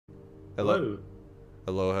Hello. Hello.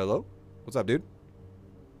 Hello, hello. What's up, dude?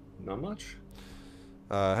 Not much.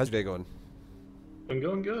 How's your day going? Been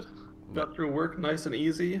going good. No. Got through work nice and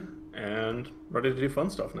easy, and ready to do fun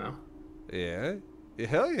stuff now. Yeah. Yeah,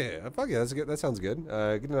 hell yeah. Fuck yeah, that's good. That sounds good.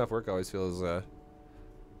 Getting off work always feels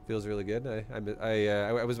really good. I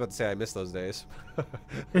was about to say I miss those days,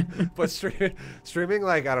 but streaming,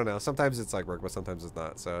 like, I don't know. Sometimes it's like work, but sometimes it's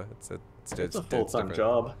not. So It's a it's full-time different.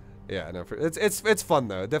 job. Yeah, no, it's fun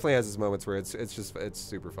though. It definitely has its moments where it's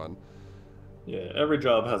super fun. Yeah, every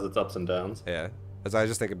job has its ups and downs. Yeah. As I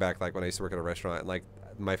was just thinking back, like when I used to work at a restaurant, and like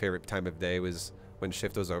my favorite time of day was when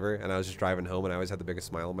shift was over, and I was just driving home, and I always had the biggest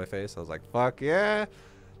smile on my face. I was like, "Fuck yeah!"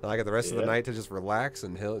 And I got the rest of the Yeah. night to just relax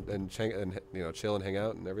and chill and hang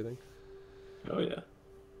out and everything. Oh yeah.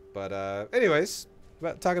 But anyways,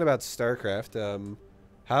 talking about StarCraft,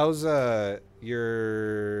 how's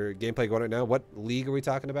your gameplay going right now? What league are we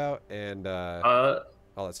talking about? And Uh,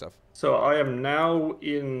 all that stuff. so I am now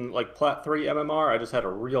in like Plat 3 MMR. I just had a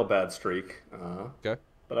real bad streak. Okay.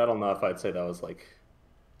 But I don't know if I'd say that was like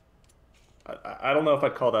I don't know if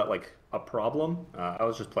I'd call that like a problem. I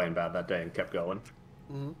was just playing bad that day and kept going.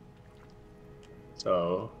 Hmm.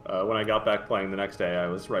 So when I got back playing the next day, I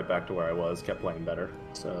was right back to where I was, kept playing better.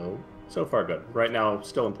 So far good. Right now,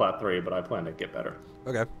 still in Plat 3, but I plan to get better.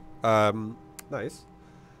 Okay. Nice.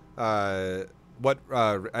 What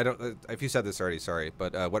I don't if you said this already, sorry,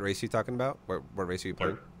 but what race are you talking about? What race are you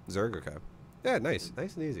playing? Sure. Zerg. Okay. Yeah, nice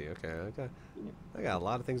and easy. Okay. I got a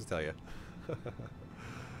lot of things to tell you.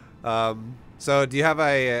 So do you have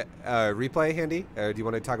a replay handy, or do you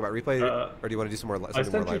want to talk about replay, or do you want to do some more I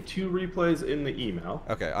something more sent you live? 2 replays in the email.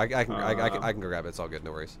 Okay, I can go grab it. It's all good.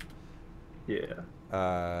 No worries. Yeah.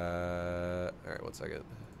 All right, one second.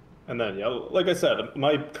 And then, yeah, like I said,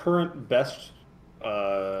 my current best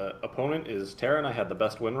opponent is Terra, and I had the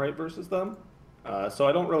best win rate versus them. So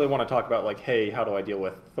I don't really want to talk about, like, hey, how do I deal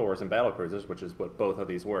with Thors and battlecruisers, which is what both of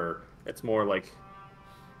these were. It's more like,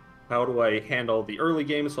 how do I handle the early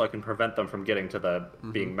game so I can prevent them from getting to the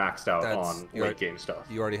being maxed out on late game stuff.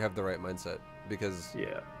 You already have the right mindset because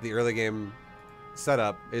Yeah. the early game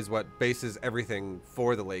setup is what bases everything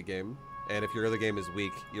for the late game. And if your early game is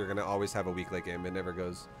weak, you're gonna always have a weak late game. It never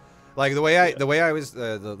goes like the way I was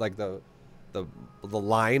the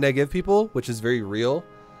line I give people, which is very real,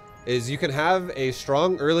 is you can have a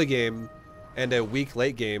strong early game and a weak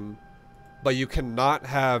late game, but you cannot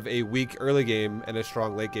have a weak early game and a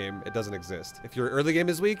strong late game. It doesn't exist. If your early game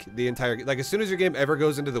is weak, the entire like as soon as your game ever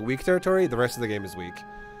goes into the weak territory, the rest of the game is weak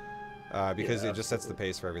because it just sets the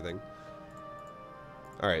pace for everything.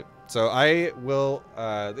 All right, so I will.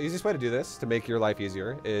 The easiest way to do this to make your life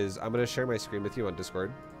easier is I'm gonna share my screen with you on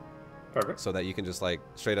Discord, Perfect. so that you can just like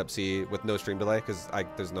straight up see with no stream delay, because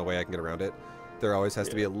there's no way I can get around it. There always has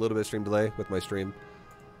to be a little bit of stream delay with my stream,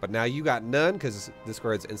 but now you got none because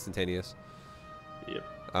Discord's instantaneous. Yep.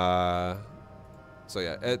 So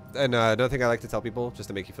yeah, and another thing I like to tell people, just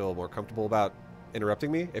to make you feel more comfortable about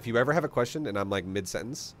interrupting me, if you ever have a question and I'm like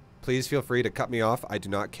mid-sentence, please feel free to cut me off. I do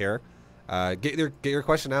not care. Get your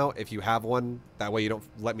question out if you have one. That way you don't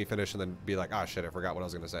let me finish and then be like, oh shit, I forgot what I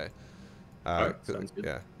was gonna say. Right, sounds good.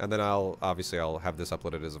 Yeah, and then I'll have this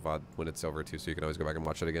uploaded as a VOD when it's over too, so you can always go back and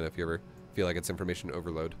watch it again if you ever feel like it's information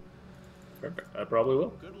overload. Perfect. I probably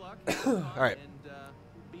will. Good luck. All right.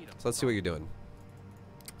 So let's see what you're doing.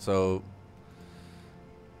 So,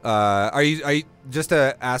 are you just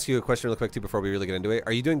to ask you a question real quick too before we really get into it?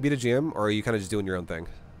 Are you doing B2GM or are you kind of just doing your own thing?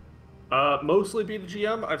 Mostly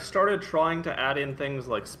B2GM. I've started trying to add in things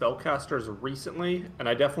like spellcasters recently, and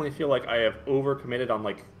I definitely feel like I have overcommitted on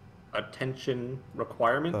like attention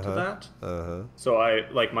requirement to that. So I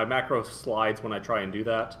like my macro slides when I try and do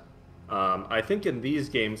that. I think in these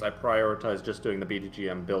games I prioritize just doing the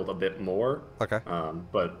B2GM build a bit more. Okay.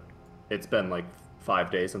 But it's been like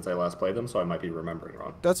 5 days since I last played them, so I might be remembering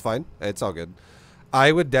wrong. That's fine. It's all good.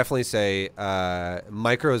 I would definitely say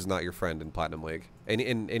micro is not your friend in Platinum League.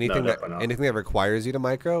 Anything that requires you to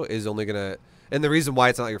micro is only gonna. And the reason why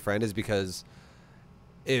it's not your friend is because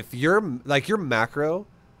if you're like your macro,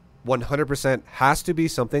 100% has to be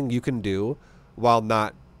something you can do while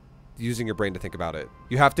not using your brain to think about it.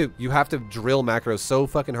 You have to drill macros so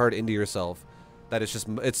fucking hard into yourself that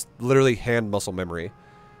it's literally hand muscle memory.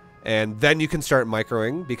 And then you can start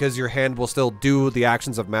microing because your hand will still do the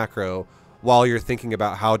actions of macro while you're thinking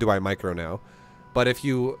about how do I micro now. But if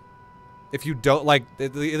you don't, like,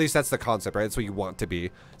 at least that's the concept, right? That's what you want to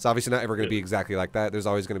be. It's obviously not ever going to be exactly like that. There's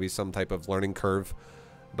always going to be some type of learning curve.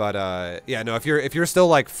 But yeah, no, if you're still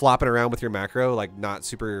like flopping around with your macro, like not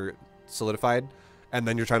super solidified, and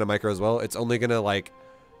then you're trying to micro as well, it's only going to like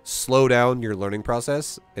slow down your learning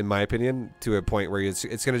process, in my opinion, to a point where it's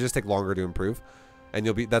going to just take longer to improve. And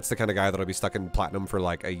that's the kind of guy that'll be stuck in platinum for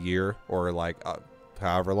like a year or like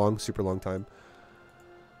however long, super long time.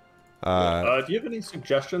 Do you have any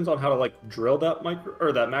suggestions on how to like drill that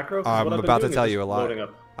macro? I'm about to tell you a lot.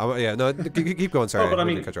 Yeah, no, keep going. Sorry. Oh, but I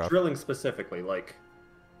mean, drilling specifically, like,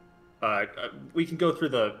 we can go through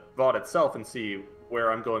the VOD itself and see where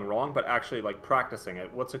I'm going wrong, but actually like practicing it,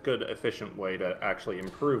 what's a good efficient way to actually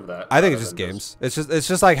improve that? I think it's just games. It's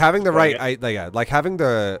just like having the right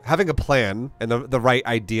having a plan and the right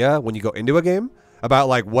idea when you go into a game about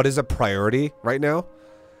like what is a priority right now.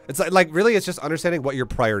 It's like really it's just understanding what your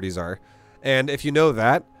priorities are. And if you know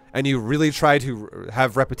that and you really try to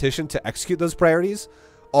have repetition to execute those priorities,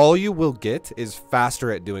 all you will get is faster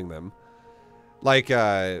at doing them. Like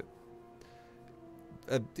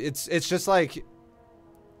it's just like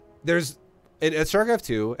there's at StarCraft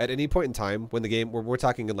 2 at any point in time when the game we're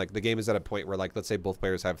talking in like the game is at a point where like let's say both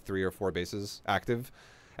players have 3 or 4 bases active,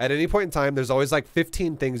 at any point in time there's always like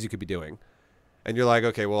 15 things you could be doing, and you're like,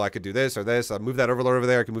 okay, well I could do this or this, I'll move that overlord over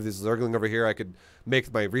there, I could move this zergling over here, I could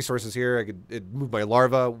make my resources here, I could move my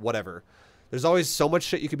larva, whatever. There's always so much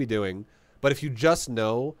shit you could be doing, but if you just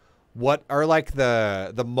know what are like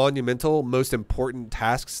the monumental most important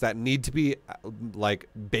tasks that need to be like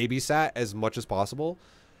babysat as much as possible,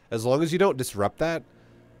 as long as you don't disrupt that,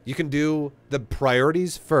 you can do the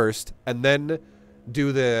priorities first and then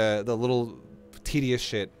do the little tedious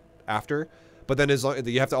shit after. But then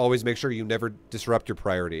you have to always make sure you never disrupt your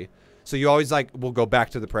priority. So you always like will go back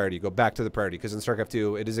to the priority, because in StarCraft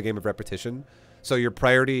 2 it is a game of repetition. So your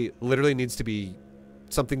priority literally needs to be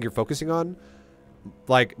something you're focusing on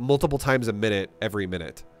like multiple times a minute every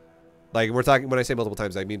minute. Like when I say multiple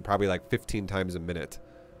times, I mean probably like 15 times a minute,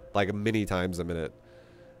 like many times a minute.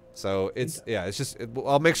 So it's just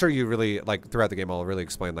I'll make sure you really like throughout the game I'll really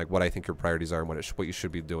explain like what I think your priorities are and what you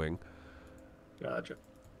should be doing. Gotcha.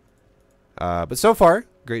 But so far,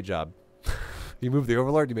 great job. You moved the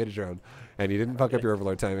overlord, you made a drone, and you didn't fuck up your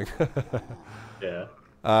overlord timing. Yeah.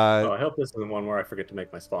 I hope this isn't one where I forget to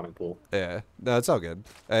make my spawning pool. Yeah, no, it's all good.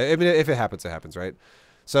 I mean, if it happens, it happens, right?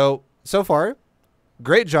 So far,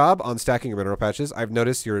 great job on stacking your mineral patches. I've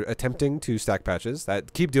noticed you're attempting to stack patches.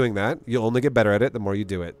 Keep doing that. You'll only get better at it the more you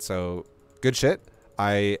do it. So good shit.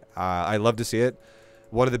 I love to see it.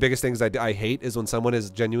 One of the biggest things I hate is when someone is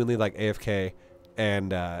genuinely like AFK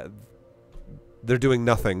and they're doing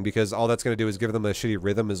nothing, because all that's going to do is give them a shitty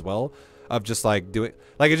rhythm as well of just like doing,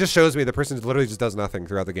 like it just shows me the person literally just does nothing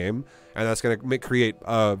throughout the game, and that's going to create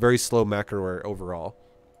a very slow macro overall.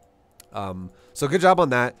 So good job on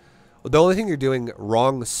that. The only thing you're doing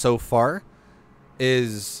wrong so far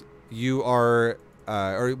is you are,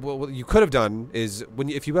 or what you could have done is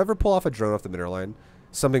if you ever pull off a drone off the mineral line,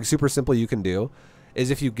 something super simple you can do is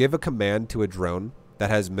if you give a command to a drone that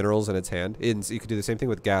has minerals in its hand, and you could do the same thing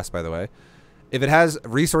with gas, by the way. If it has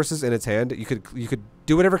resources in its hand, you could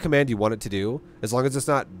do whatever command you want it to do, as long as it's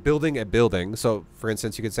not building a building. So, for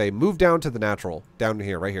instance, you could say, move down to the natural, down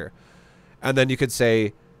here, right here. And then you could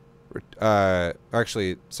say,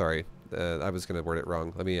 actually, sorry, I was going to word it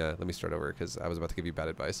wrong. Let me start over, because I was about to give you bad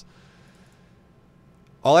advice.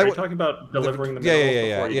 Are you talking about delivering the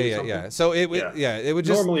minerals? Yeah. So it would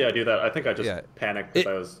just normally I do that. I think I just panicked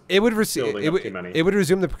because it would resume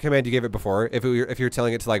the command you gave it before if you're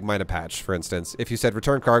telling it to like mine a patch, for instance. If you said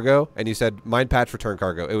return cargo and you said mine patch return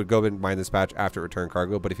cargo, it would go and mine this patch after return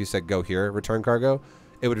cargo. But if you said go here return cargo,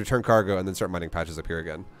 it would return cargo and then start mining patches up here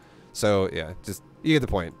again. So yeah, just you get the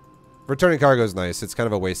point. Returning cargo is nice. It's kind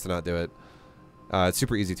of a waste to not do it. It's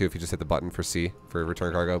super easy too if you just hit the button for C for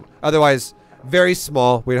return cargo. Otherwise, very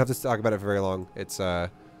small. We don't have to talk about it for very long. It's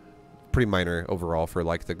pretty minor overall for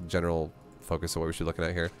like the general focus of what we should be looking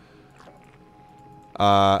at here.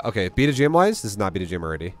 Okay, B2GM wise, this is not B2GM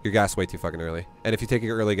already. Your gas way too fucking early. And if you take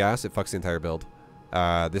your early gas, it fucks the entire build.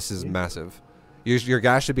 This is massive. Your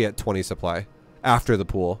gas should be at 20 supply after the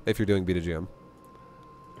pool if you're doing B2GM.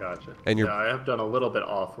 Gotcha. And I have done a little bit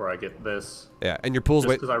off where I get this. Yeah, and your pool's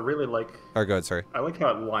because I really like. Oh, go ahead. Sorry. I like how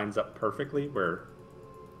it lines up perfectly where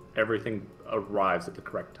everything arrives at the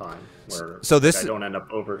correct time, where so this I don't end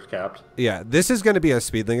up overcapped. Yeah, this is going to be a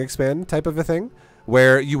speedling expand type of a thing,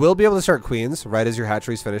 where you will be able to start queens right as your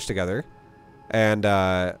hatcheries finish together, and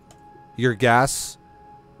your gas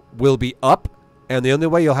will be up, and the only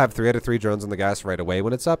way you'll have 3 out of 3 drones on the gas right away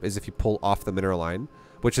when it's up is if you pull off the mineral line,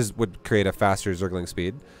 which would create a faster zergling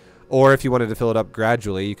speed. Or if you wanted to fill it up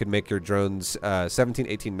gradually, you could make your drones 17,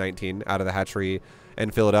 18, 19 out of the hatchery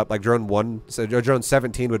and fill it up. Like drone 1, so drone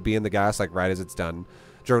 17 would be in the gas like right as it's done.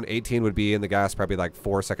 Drone 18 would be in the gas probably like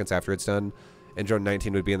 4 seconds after it's done. and drone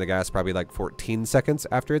 19 would be in the gas probably like 14 seconds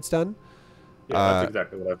after it's done. Yeah, that's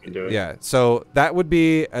exactly what I've been doing. Yeah, so that would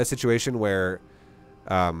be a situation where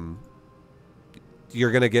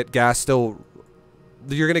you're going to get gas still...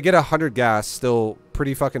 You're going to get 100 gas still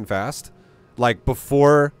pretty fucking fast. Like,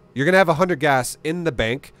 before... You're going to have 100 gas in the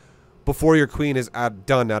bank before your queen is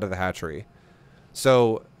done out of the hatchery.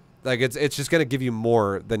 So, like, it's just going to give you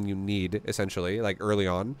more than you need, essentially, like, early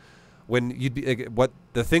on. When you'd be... Like, what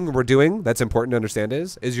the thing we're doing that's important to understand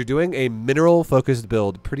is you're doing a mineral-focused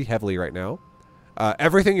build pretty heavily right now.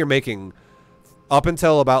 Everything you're making up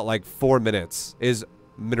until about, like, 4 minutes is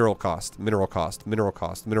mineral cost, mineral cost, mineral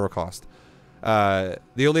cost, mineral cost.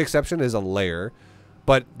 The only exception is a layer.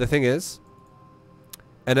 But the thing is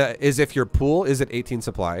if your pool is at 18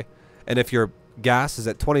 supply, and if your gas is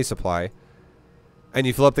at 20 supply, and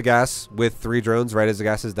you fill up the gas with 3 drones right as the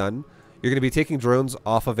gas is done, you're going to be taking drones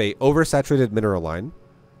off of a oversaturated mineral line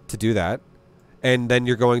to do that. And then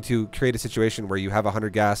you're going to create a situation where you have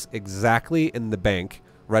 100 gas exactly in the bank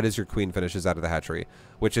right as your queen finishes out of the hatchery,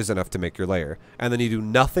 which is enough to make your layer. And then you do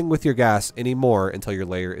nothing with your gas anymore until your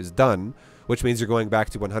layer is done, which means you're going back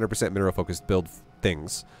to 100% mineral-focused build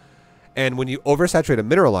things. And when you oversaturate a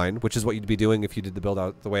mineral line, which is what you'd be doing if you did the build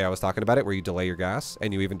out the way I was talking about it, where you delay your gas,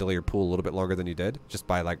 and you even delay your pool a little bit longer than you did, just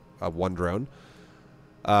by like one drone,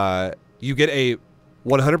 you get a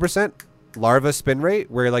 100% larva spin rate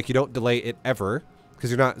where like you don't delay it ever, because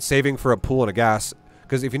you're not saving for a pool and a gas.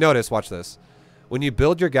 Because if you notice, watch this. When you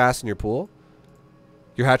build your gas in your pool,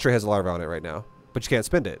 your hatchery has a larva on it right now, but you can't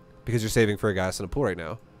spend it because you're saving for a gas in a pool right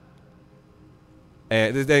now.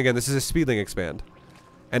 And then again, this is a speedling expand.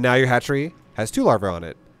 And now your hatchery has 2 larvae on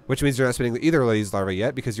it, which means you're not spending either of these larvae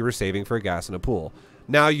yet because you were saving for a gas in a pool.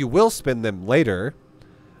 Now you will spend them later,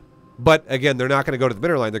 but again, they're not going to go to the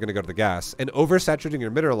mineral line, they're going to go to the gas. And oversaturating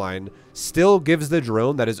your mineral line still gives the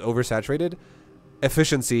drone that is oversaturated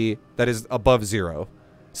efficiency that is above 0.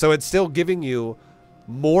 So it's still giving you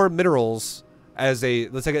more minerals as a,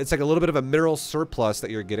 it's like a little bit of a mineral surplus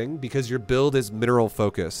that you're getting because your build is mineral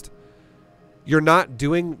focused. You're not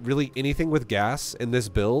doing really anything with gas in this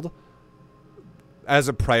build as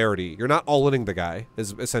a priority. You're not all-inning the guy,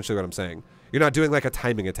 is essentially what I'm saying. You're not doing like a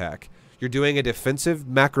timing attack. You're doing a defensive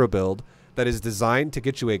macro build that is designed to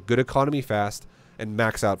get you a good economy fast and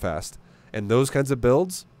max out fast. And those kinds of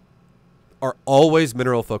builds are always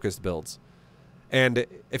mineral-focused builds. And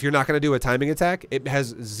if you're not going to do a timing attack, it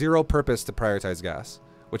has 0 purpose to prioritize gas,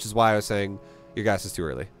 which is why I was saying your gas is too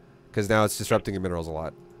early, because now it's disrupting your minerals a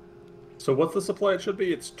lot. So what's the supply it should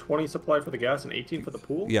be? It's 20 supply for the gas and 18 for the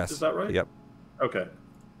pool? Yes. Is that right? Yep. Okay.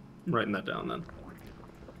 I'm writing that down then.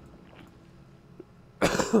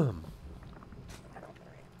 All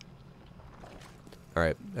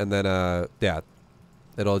right. And then, yeah,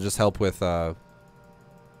 it'll just help with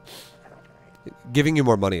giving you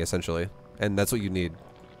more money, essentially. And that's what you need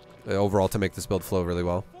overall to make this build flow really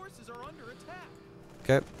well.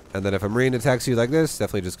 Okay. And then if a marine attacks you like this,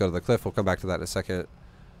 definitely just go to the cliff. We'll come back to that in a second.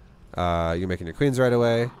 You're making your queens right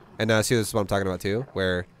away. And now see, this is what I'm talking about too,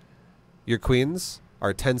 where your queens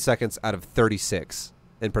are 10 seconds out of 36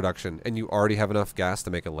 in production, and you already have enough gas to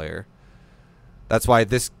make a layer. That's why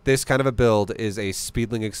this kind of a build is a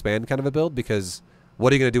speedling expand kind of a build, because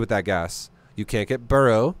what are you going to do with that gas? You can't get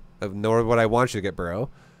burrow, nor would I want you to get burrow.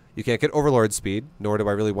 You can't get overlord speed, nor do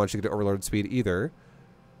I really want you to get overlord speed either.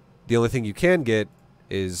 The only thing you can get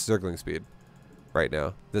is zergling speed right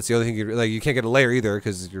now. That's the only thing you can't get a layer either,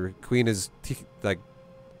 because your queen is like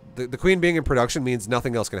the queen being in production means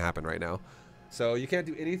nothing else can happen right now. So you can't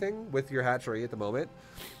do anything with your hatchery at the moment.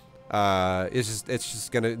 It's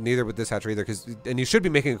just gonna, neither with this hatchery either, and you should be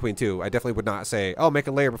making a queen too. I definitely would not say, oh, make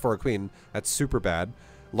a layer before a queen. That's super bad.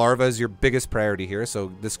 Larva is your biggest priority here, so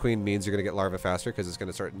this queen means you're gonna get larva faster because it's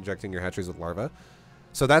gonna start injecting your hatcheries with larva.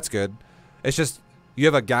 So that's good. It's just you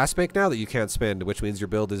have a gas bank now that you can't spend, which means your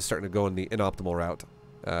build is starting to go in the inoptimal route,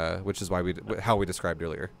 which is why how we described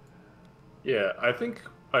earlier. Yeah, I think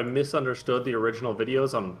I misunderstood the original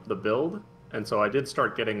videos on the build, and so I did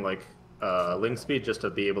start getting like link speed just to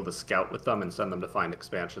be able to scout with them and send them to find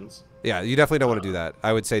expansions. Yeah, you definitely don't want to do that.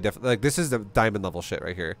 I would say definitely, like, this is the diamond level shit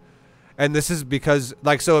right here. And this is because,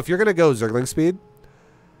 like, so if you're going to go zergling speed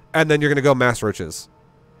and then you're going to go mass roaches,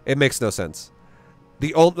 it makes no sense.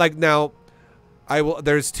 The old, like, now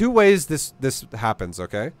there's 2 ways this happens,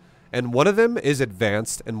 okay? And one of them is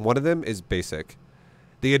advanced and one of them is basic.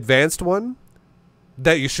 The advanced one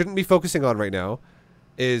that you shouldn't be focusing on right now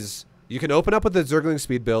is you can open up with the zergling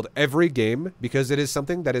speed build every game, because it is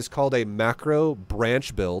something that is called a macro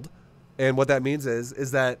branch build. And what that means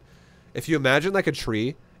is that if you imagine like a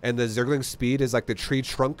tree and the zergling speed is like the tree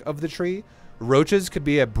trunk of the tree, Roaches could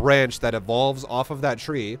be a branch that evolves off of that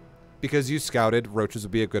tree because you scouted roaches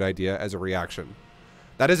would be a good idea as a reaction.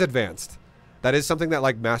 That is advanced. That is something that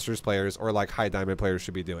like Masters players or like high diamond players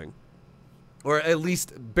should be doing. Or at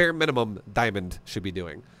least bare minimum diamond should be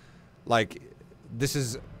doing. Like, this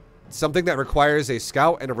is something that requires a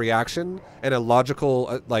scout and a reaction and a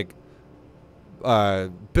logical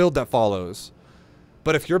build that follows.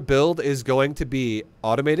 But if your build is going to be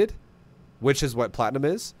automated, which is what Platinum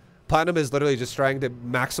is literally just trying to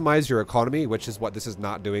maximize your economy, which is what this is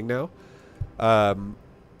not doing now.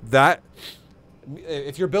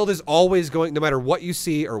 If your build is always going, no matter what you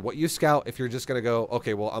see or what you scout, if you're just going to go,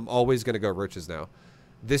 okay, well, I'm always going to go roaches now,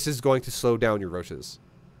 this is going to slow down your roaches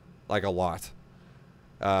like a lot.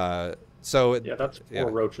 So yeah, that's 4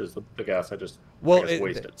 roaches. The gas I just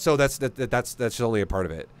wasted. So that's only a part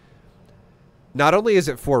of it. Not only is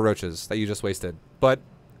it 4 roaches that you just wasted, but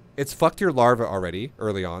it's fucked your larva already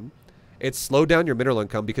early on. It's slowed down your mineral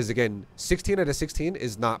income because, again, 16 out of 16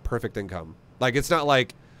 is not perfect income. Like, it's not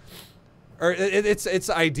like, or it's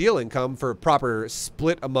ideal income for proper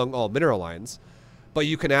split among all mineral lines, but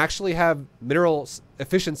you can actually have mineral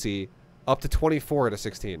efficiency up to 24 out of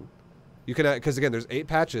 16. You can, because again, there's 8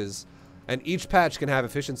 patches, and each patch can have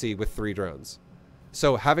efficiency with 3 drones.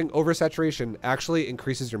 So having oversaturation actually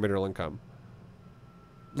increases your mineral income.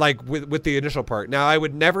 Like with the initial part. Now, I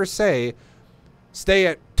would never say stay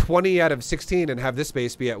at 20 out of 16 and have this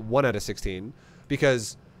base be at 1 out of 16,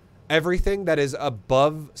 because everything that is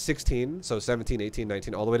above 16, so 17, 18,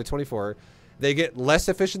 19, all the way to 24, they get less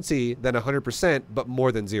efficiency than 100%, but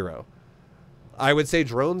more than 0. I would say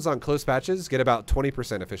drones on close patches get about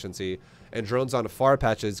 20% efficiency, and drones on far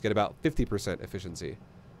patches get about 50% efficiency.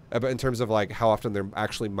 In terms of like how often they're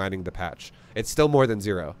actually mining the patch. It's still more than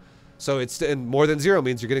 0. So and more than 0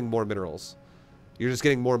 means you're getting more minerals. You're just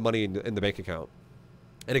getting more money in the bank account.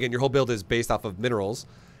 And again, your whole build is based off of minerals.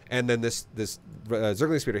 And then this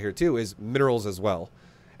Zergling Speeder here too is minerals as well.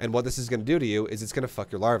 And what this is going to do to you is it's going to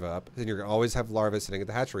fuck your larva up. And you're going to always have larvae sitting at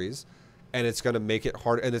the hatcheries. And it's going to make it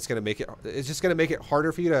hard. And it's just going to make it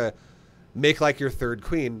harder for you to make like your 3rd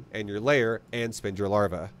queen and your layer and spend your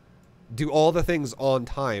larva. Do all the things on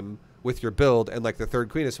time with your build. And like the 3rd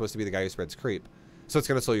queen is supposed to be the guy who spreads creep. So it's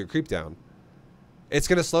going to slow your creep down. It's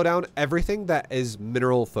going to slow down everything that is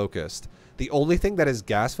mineral focused. The only thing that is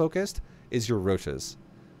gas focused is your roaches.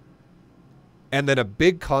 And then a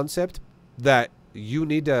big concept that you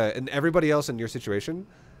need to, and everybody else in your situation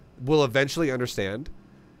will eventually understand,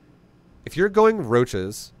 if you're going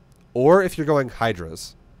roaches or if you're going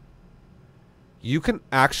hydras, you can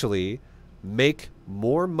actually make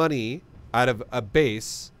more money out of a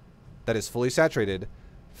base that is fully saturated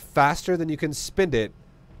faster than you can spend it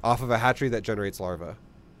off of a hatchery that generates larvae.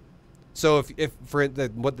 So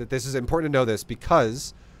this is important to know this,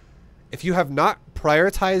 because if you have not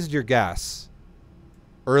prioritized your gas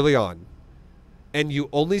early on, and you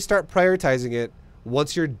only start prioritizing it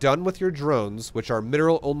once you're done with your drones, which are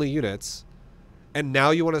mineral only units, and now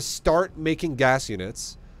you want to start making gas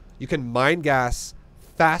units, you can mine gas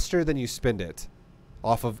faster than you spend it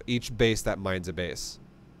off of each base that mines a base.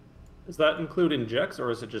 Does that include injects, or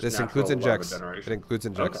is it just natural includes injects. Generation? It includes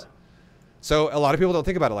injects. Okay. So a lot of people don't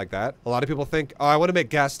think about it like that. A lot of people think, oh, I want to make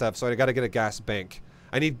gas stuff, so I got to get a gas bank.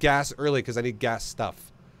 I need gas early because I need gas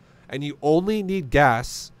stuff. And you only need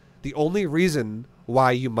gas. The only reason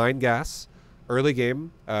why you mine gas early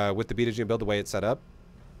game with the B2GM build, the way it's set up,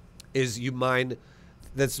 is you mine.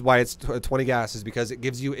 That's why it's 20 gas, is because it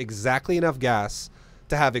gives you exactly enough gas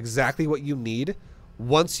to have exactly what you need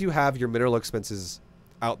once you have your mineral expenses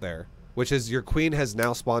out there, which is your queen has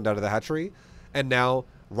now spawned out of the hatchery, and now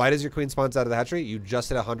right as your queen spawns out of the hatchery, you just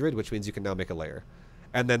hit 100, which means you can now make a layer,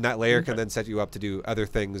 and then that layer can then set you up to do other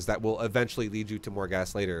things that will eventually lead you to more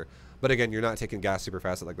gas later. But again, you're not taking gas super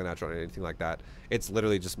fast at like the natural or anything like that. It's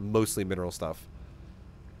literally just mostly mineral stuff,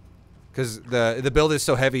 because the build is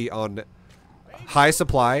so heavy on high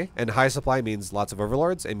supply, and high supply means lots of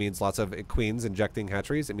overlords. It means lots of queens injecting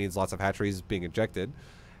hatcheries. It means lots of hatcheries being injected.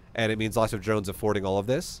 And it means lots of drones affording all of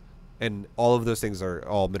this. And all of those things are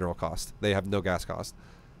all mineral cost. They have no gas cost.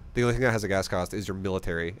 The only thing that has a gas cost is your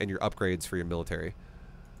military and your upgrades for your military,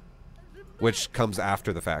 which comes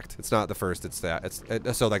after the fact. It's not the first. It's that.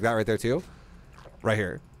 So like that right there too, right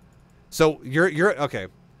here. So you're okay.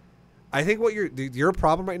 I think what your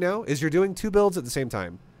problem right now is you're doing 2 builds at the same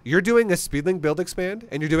time. You're doing a Speedling build expand,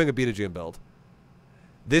 and you're doing a B2GM build.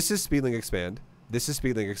 This is Speedling expand. This is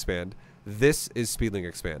Speedling expand. This is Speedling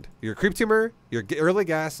expand. Your creep tumor, your early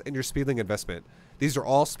gas, and your Speedling investment. These are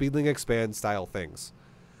all Speedling expand style things.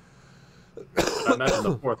 I imagine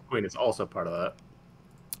the 4th queen is also part of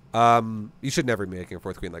that. You should never be making a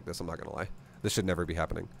 4th queen like this, I'm not gonna lie. This should never be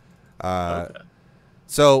happening. Okay.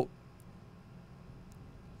 So,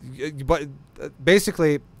 but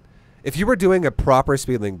basically, if you were doing a proper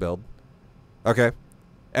speedling build, okay,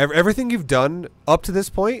 everything you've done up to this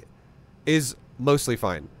point is mostly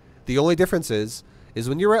fine. The only difference is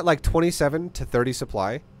when you're at like 27 to 30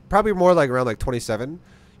 supply, probably more like around like 27,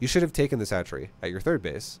 you should have taken this hatchery at your third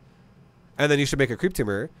base. And then you should make a creep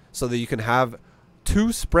tumor so that you can have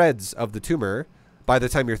 2 spreads of the tumor by the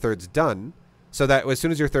time your third's done. So that as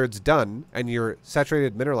soon as your third's done and your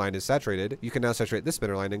saturated mineral line is saturated, you can now saturate this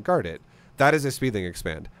mineral line and guard it. That is a speedling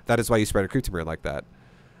expand. That is why you spread a creep tumor like that.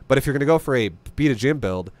 But if you're going to go for a B2GM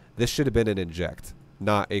build, this should have been an inject,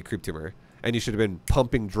 not a creep tumor. And you should have been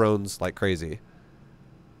pumping drones like crazy.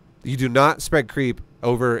 You do not spread creep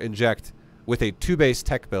over inject with a 2-base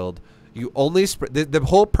tech build. You only spread... The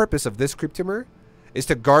whole purpose of this creep tumor is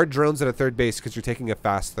to guard drones at a third base because you're taking a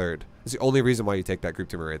fast third. It's the only reason why you take that creep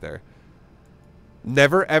tumor right there.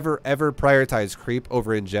 Never, ever, ever prioritize creep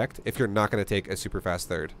over inject if you're not going to take a super fast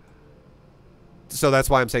third. So that's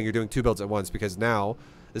why I'm saying you're doing 2 builds at once, because now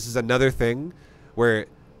this is another thing where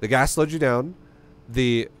the gas slowed you down,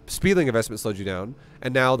 the speedling investment slowed you down,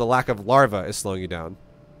 and now the lack of larva is slowing you down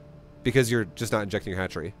because you're just not injecting your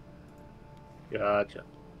hatchery. Gotcha.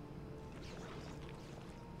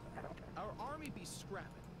 Our army be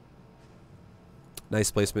scrapping.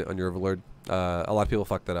 Nice placement on your overlord. A lot of people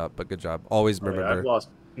fuck that up, but good job. Always remember. Yeah, I've lost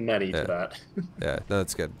many to that. Yeah, no,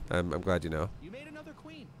 that's good. I'm glad you know. You made another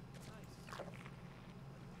queen. Nice.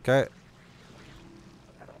 Okay.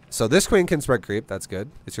 So this queen can spread creep. That's good.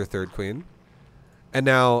 It's your third queen. And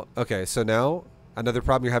now, okay, so now another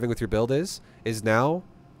problem you're having with your build is now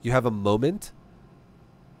you have a moment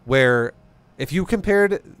where if you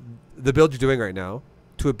compared the build you're doing right now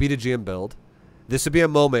to a B2GM build, this would be a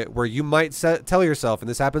moment where you might tell yourself, and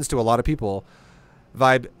this happens to a lot of people,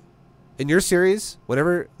 Vibe, in your series,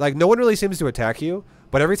 whenever, like, no one really seems to attack you,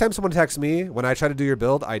 but every time someone attacks me, when I try to do your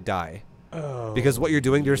build, I die. Oh, because what you're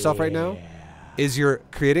doing to yourself right now is you're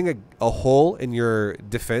creating a hole in your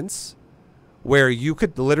defense where you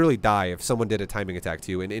could literally die if someone did a timing attack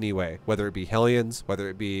to you in any way, whether it be Hellions, whether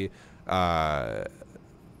it be fucking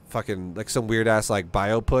like some weird ass like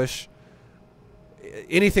bio push,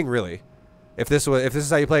 anything really. If this is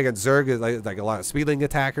how you play against Zerg, like a lot of speedling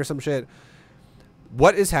attack or some shit.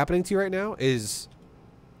 What is happening to you right now is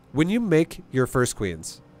when you make your first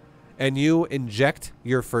queens and you inject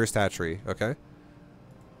your first hatchery, okay?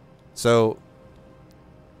 So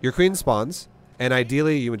your queen spawns, and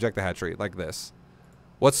ideally you inject the hatchery like this.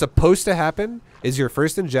 What's supposed to happen is your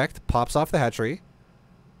first inject pops off the hatchery,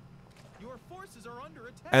 Your forces are under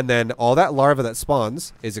attack. and then all that larva that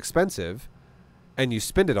spawns is expensive, and you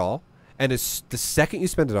spend it all, and it's the second you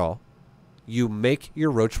spend it all, you make your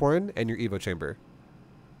Roach Warren and your Evo Chamber.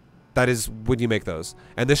 That is when you make those.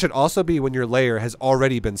 And this should also be when your layer has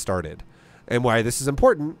already been started. And why this is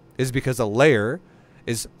important is because a layer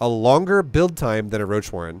is a longer build time than a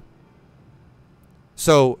Roach Warren.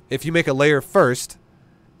 So if you make a layer first,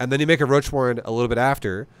 and then you make a Roach Warren a little bit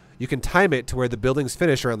after, you can time it to where the buildings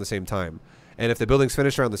finish around the same time. And if the buildings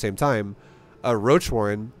finish around the same time, a Roach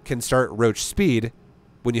Warren can start Roach speed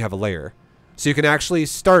when you have a layer. So you can actually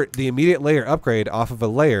start the immediate layer upgrade off of a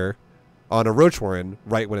layer on a Roach Warren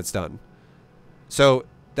right when it's done. So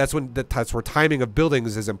that's where timing of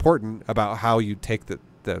buildings is important about how you take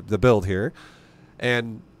the build here.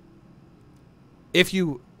 And if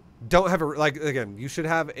you don't have again, you should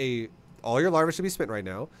have all your larvae should be spent right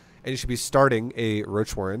now, and you should be starting a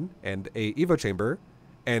Roach Warren and a Evo Chamber,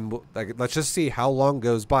 and let's just see how long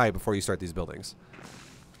goes by before you start these buildings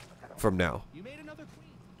from now. You made another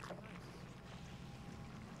queen.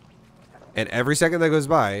 Nice. And every second that goes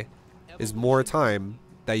by is more time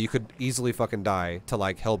that you could easily fucking die to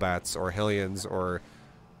like Hellbats or Hellions or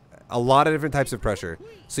a lot of different types of pressure.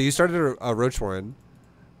 So you started a Roach Warren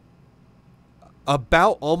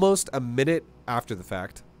about almost a minute after the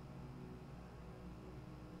fact.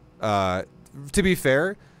 To be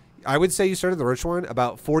fair, I would say you started the Roach Warren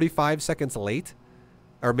about 45 seconds late,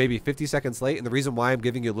 or maybe 50 seconds late. And the reason why I'm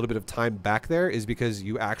giving you a little bit of time back there is because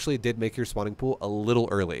you actually did make your spawning pool a little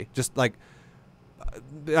early. Just like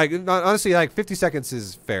honestly, like 50 seconds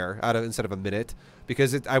is fair instead of a minute,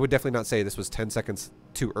 because I would definitely not say this was 10 seconds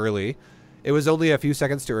too early. It was only a few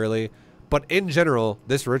seconds too early. But in general,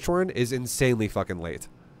 this Roach Warren is insanely fucking late.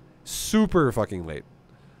 Super fucking late.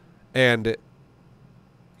 And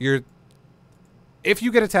if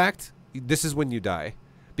you get attacked, this is when you die.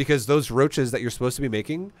 Because those roaches that you're supposed to be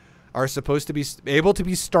making are supposed to be able to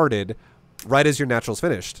be started right as your natural's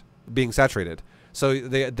finished, being saturated. So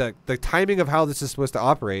the timing of how this is supposed to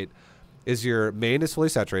operate is your main is fully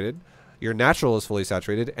saturated. your natural is fully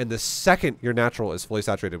saturated, and the second your natural is fully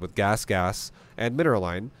saturated with gas, and mineral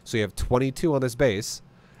line, so you have 22 on this base,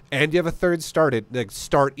 and you have a third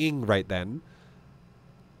starting right then,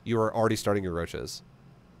 you are already starting your roaches.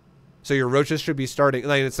 So your roaches should be starting,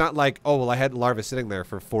 like, it's not like, oh, well, I had larvae sitting there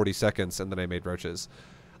for 40 seconds and then I made roaches.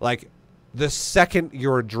 Like, the second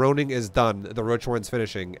your droning is done, the roach warren's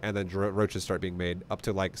finishing, and then roaches start being made, up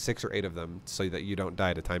to like 6 or 8 of them, so that you don't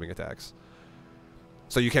die to timing attacks.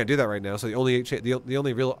 So you can't do that right now. So the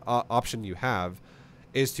only real option you have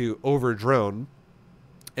is to over drone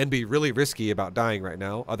and be really risky about dying right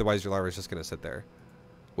now. Otherwise, your larva is just going to sit there,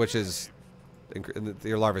 which is, and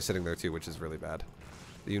your larva is sitting there too, which is really bad.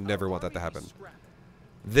 You never want that to happen.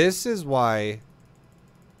 This is why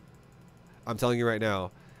I'm telling you right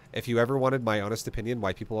now, if you ever wanted my honest opinion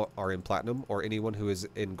why people are in platinum, or anyone who is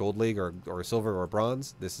in gold league or silver or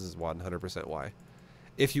bronze, this is 100% why.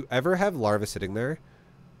 If you ever have larva sitting there,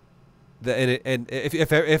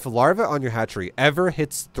 if larva on your hatchery ever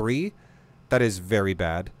hits 3, that is very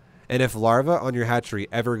bad. And if larva on your hatchery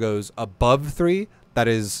ever goes above 3, that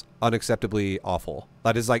is unacceptably awful.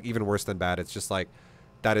 That is like even worse than bad. It's just like,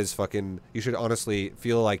 that is fucking, you should honestly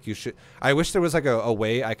feel like you should. I wish there was like a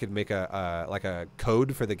way I could make like a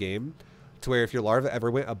code for the game to where if your larva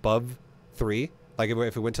ever went above 3, like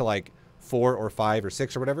if it went to like 4 or 5 or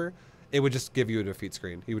 6 or whatever, it would just give you a defeat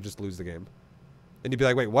screen. You would just lose the game. And you'd be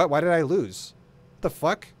like, wait, what? Why did I lose? What the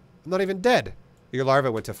fuck? I'm not even dead. Your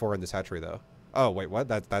larva went to 4 in this hatchery though. Oh, wait, what?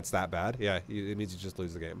 That's that bad? Yeah, it means you just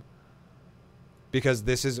lose the game. Because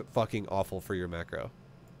this is fucking awful for your macro.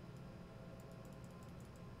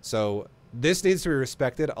 So this needs to be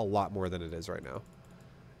respected a lot more than it is right now.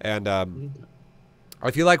 And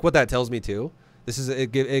I feel like what that tells me too, this is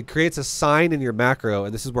it creates a sign in your macro,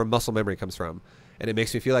 and this is where muscle memory comes from. And it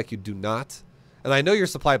makes me feel like you do not, and I know you're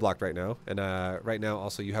supply blocked right now, and right now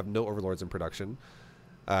also you have no overlords in production.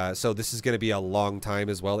 So this is going to be a long time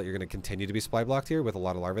as well that you're going to continue to be supply blocked here with a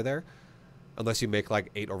lot of larvae there, unless you make like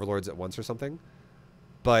 8 overlords at once or something.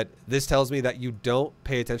 But this tells me that you don't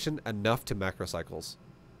pay attention enough to macro cycles.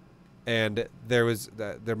 And there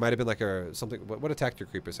might have been like something. What attacked your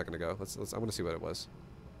creeper a second ago? I want to see what it was.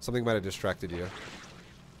 Something might have distracted you.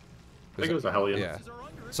 I think it was a Hellion. Yeah.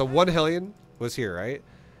 So one Hellion was here, right?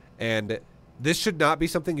 And this should not be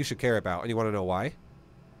something you should care about. And you want to know why?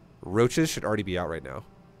 Roaches should already be out right now.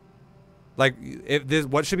 Like,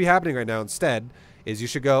 what should be happening right now instead is you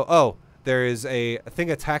should go, oh, there is a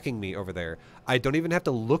thing attacking me over there. I don't even have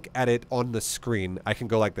to look at it on the screen. I can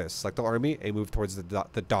go like this, select the army, and move towards the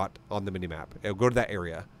dot on the minimap. It'll go to that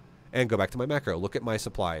area and go back to my macro. Look at my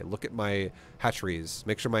supply. Look at my hatcheries.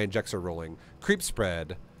 Make sure my injects are rolling. Creep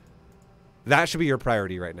spread. That should be your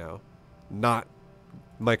priority right now, not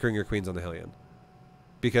microing your queens on the Hellion.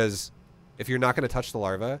 Because if you're not going to touch the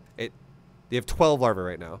larva, you have 12 larvae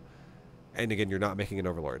right now. And again, you're not making an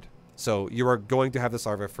overlord. So you are going to have this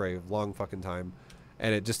larva for a long fucking time.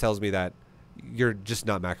 And it just tells me that you're just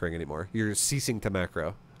not macroing anymore. You're ceasing to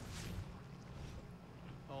macro.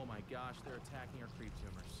 Oh my gosh, they're attacking our creep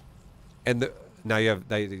tumors. And now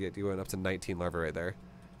you went up to 19 larvae right there.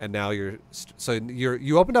 And now you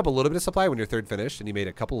opened up a little bit of supply when you're third finished, and you made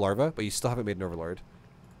a couple larvae, but you still haven't made an overlord.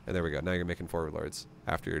 And there we go. Now you're making 4 overlords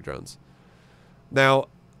after your drones. Now,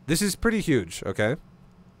 this is pretty huge, okay?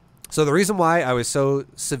 So the reason why I was so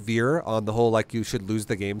severe on the whole, like, you should lose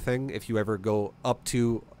the game thing if you ever go up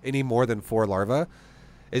to any more than 4 larvae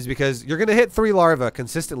is because you're going to hit 3 larvae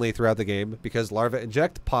consistently throughout the game because larva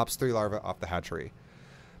inject pops 3 larvae off the hatchery.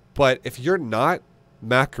 But if you're not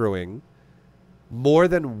macroing more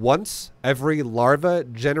than once every larva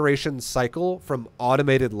generation cycle from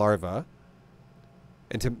automated larva,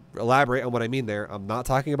 and to elaborate on what I mean there, I'm not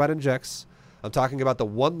talking about injects. I'm talking about the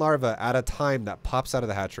 1 larva at a time that pops out of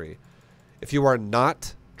the hatchery. If you are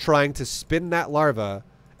not trying to spin that larva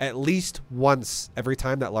at least once every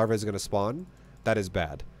time that larva is going to spawn, that is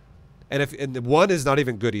bad. And 1 is not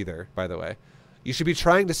even good either, by the way. You should be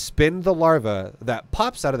trying to spin the larva that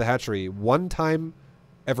pops out of the hatchery 1 time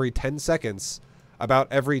every 10 seconds, about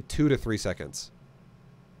every 2 to 3 seconds.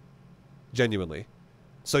 Genuinely.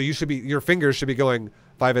 So your fingers should be going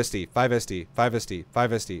 5SD, 5SD, 5SD,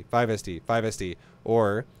 5SD, 5SD, 5SD,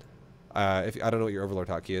 or if I don't know what your overlord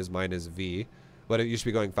hotkey is, mine is V, but you should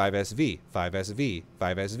be going 5SV, 5SV,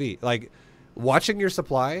 5SV. Like, watching your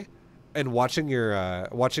supply and watching your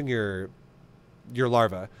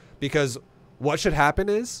larva, because what should happen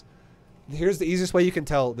is, here's the easiest way you can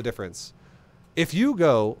tell the difference. If you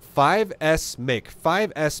go 5S make,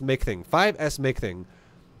 5S make thing, 5S make thing,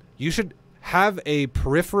 you should have a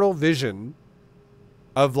peripheral vision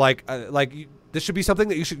of this should be something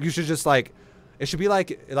that you should just like, It should be like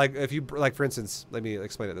if you like, for instance, let me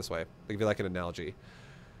explain it this way. Like if you like an analogy,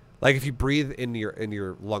 like if you breathe in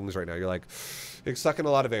your lungs right now, you're like, you're sucking a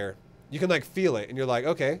lot of air. You can like feel it, and you're like,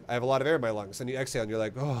 okay, I have a lot of air in my lungs. And you exhale, and you're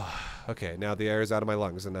like, oh, okay, now the air is out of my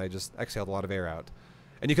lungs, and I just exhaled a lot of air out.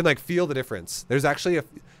 And you can like feel the difference. There's actually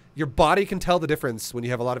your body can tell the difference when you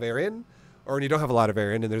have a lot of air in, or when you don't have a lot of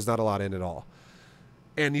air in, and there's not a lot in at all.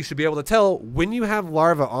 And you should be able to tell when you have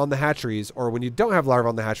larvae on the hatcheries, or when you don't have larvae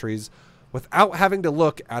on the hatcheries, without having to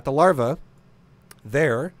look at the larva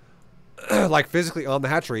there, like physically on the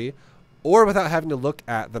hatchery, or without having to look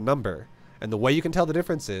at the number. And the way you can tell the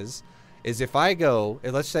difference is if I go,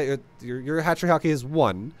 and let's say your hatchery hockey is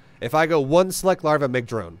 1. If I go 1 select larva, make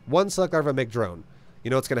drone. 1 select larva, make drone. You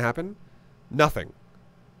know what's going to happen? Nothing.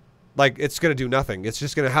 Like, it's going to do nothing. It's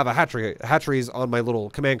just going to have a hatcheries on my little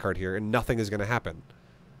command card here, and nothing is going to happen.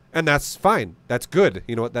 And that's fine. That's good.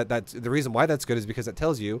 You know what? That's the reason why that's good is because it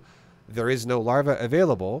tells you there is no larva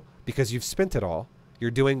available because you've spent it all.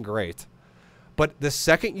 You're doing great. But the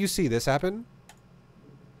second you see this happen,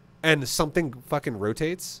 and something fucking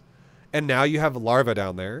rotates, and now you have larva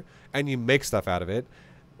down there, and you make stuff out of it,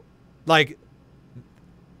 like,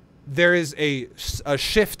 there is a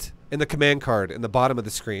shift in the command card in the bottom of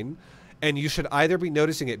the screen, and you should either be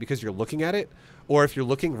noticing it because you're looking at it, or if you're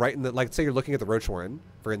looking right in the, like, say you're looking at the roach warren,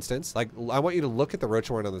 for instance. Like, I want you to look at the roach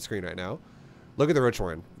warren on the screen right now. Look at the roach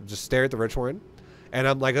warren. Just stare at the roach warren. And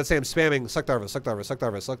I'm like, let's say I'm spamming select larva, select larva, select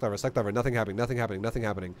larva, select larva, select larva, nothing happening, nothing happening, nothing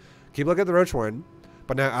happening. Keep looking at the roach warren.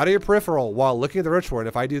 But now out of your peripheral, while looking at the roach warren,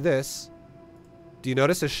 if I do this, do you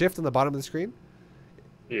notice a shift on the bottom of the screen?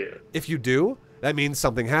 Yeah. If you do, that means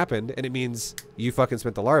something happened, and it means you fucking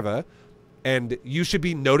spent the larva. And you should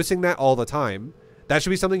be noticing that all the time. That should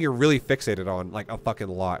be something you're really fixated on, like a fucking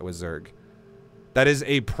lot with Zerg. That is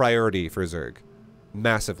a priority for Zerg.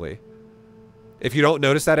 Massively. If you don't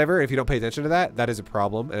notice that ever, if you don't pay attention to that, that is a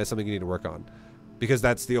problem, and it's something you need to work on. Because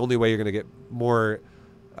that's the only way you're going to get more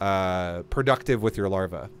productive with your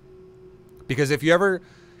larva. Because if you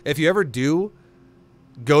ever do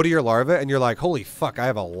go to your larva and you're like, holy fuck, I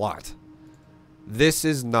have a lot. This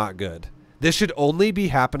is not good. This should only be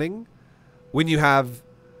happening when you have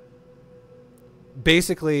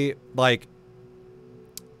basically like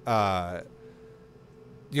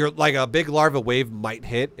you're like a big larva wave might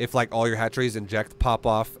hit if like all your hatcheries inject pop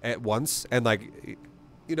off at once, and like,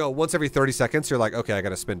 you know, once every 30 seconds you're like, okay, I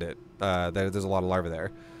gotta spend it. There's a lot of larvae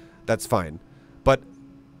there. That's fine. But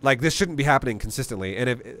like, this shouldn't be happening consistently. And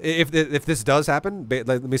if this does happen,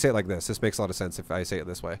 let me say it like this. This makes a lot of sense if I say it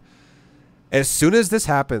this way. As soon as this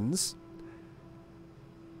happens,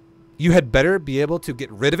 you had better be able to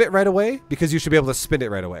get rid of it right away, because you should be able to spin it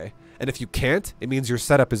right away. And if you can't, it means your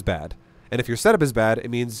setup is bad. And if your setup is bad, it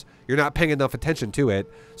means you're not paying enough attention to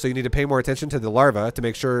it. So you need to pay more attention to the larva to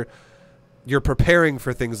make sure you're preparing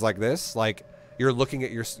for things like this. Like, you're looking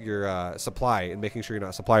at your supply and making sure you're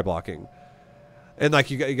not supply blocking. And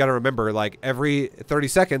like, you got to remember, like, every 30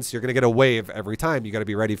 seconds, you're going to get a wave every time. You got to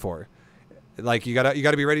be ready for. Like, you got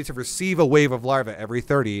to be ready to receive a wave of larva every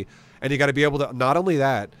 30. And you got to be able to, not only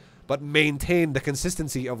that, but maintain the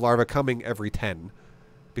consistency of larva coming every 10.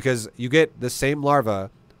 Because you get the same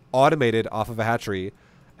larva automated off of a hatchery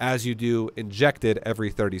as you do injected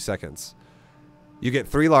every 30 seconds. You get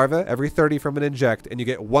 3 larvae every 30 from an inject, and you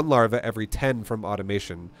get 1 larva every 10 from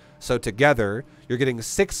automation. So together, you're getting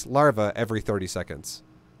 6 larvae every 30 seconds.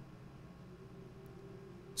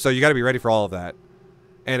 So you got to be ready for all of that.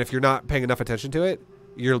 And if you're not paying enough attention to it,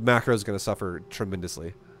 your macro is going to suffer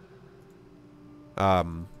tremendously.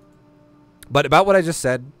 But about what I just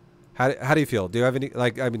said, how do you feel? Do you have any,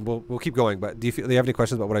 like, I mean, we'll keep going, but do you have any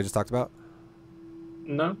questions about what I just talked about?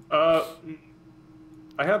 No.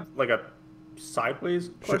 I have like a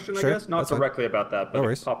sideways question, sure. I guess. Not directly about that, but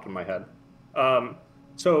it popped in my head.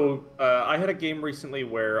 So I had a game recently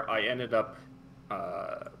where I ended up,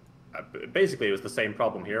 basically it was the same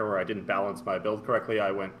problem here where I didn't balance my build correctly. I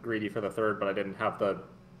went greedy for the third, but I didn't have the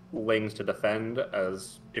lings to defend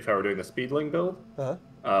as if I were doing the speedling build.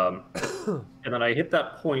 And then I hit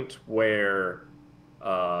that point where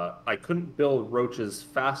I couldn't build roaches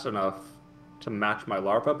fast enough to match my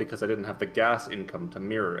larva because I didn't have the gas income to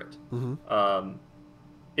mirror it.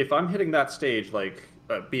 If I'm hitting that stage, like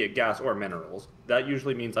be it gas or minerals, that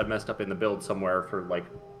usually means I messed up in the build somewhere for like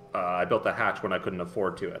I built a hatch when I couldn't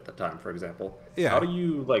afford to at the time, for example. Yeah. How do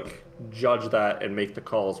you like judge that and make the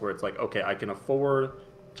calls where it's like, okay, I can afford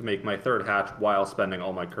to make my third hatch while spending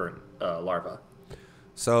all my current larvae?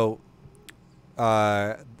 So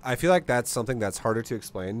I feel like that's something that's harder to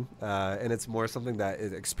explain, and it's more something that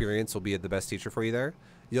experience will be the best teacher for you there.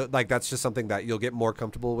 Like, that's just something that you'll get more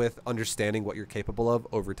comfortable with understanding what you're capable of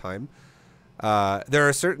over time. There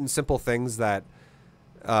are certain simple things that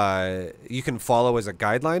you can follow as a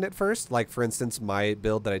guideline at first. Like, for instance, my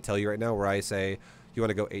build that I tell you right now, where I say you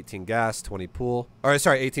want to go 18 gas, 20 pool. Or,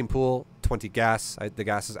 sorry, 18 pool, 20 gas. The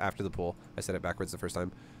gas is after the pool. I said it backwards the first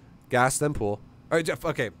time. Gas, then pool. All right,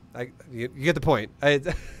 okay, you get the point. I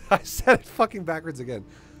said it fucking backwards again.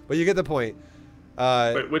 But you get the point.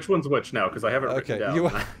 Wait, which one's which now? Because I haven't written down.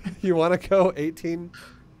 You want to go 18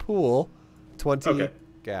 pool, 20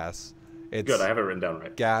 gas. It's good, I have it written down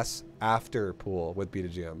right. Gas after pool with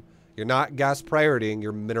B2GM. You're not gas prioritying,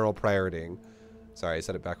 you're mineral prioritying. Sorry, I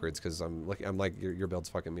said it backwards because I'm like your build's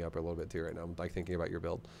fucking me up a little bit too right now. I'm like thinking about your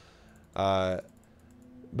build.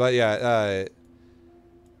 But yeah,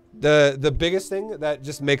 the biggest thing that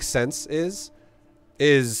just makes sense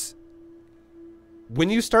is when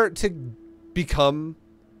you start to become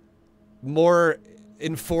more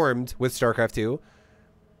informed with StarCraft 2,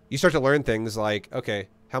 you start to learn things like, okay,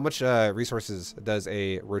 how much resources does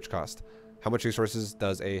a Roach cost? How much resources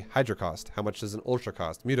does a Hydra cost? How much does an Ultra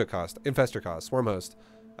cost? Muta cost? Infestor cost? Swarm host?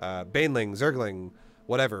 Baneling? Zergling?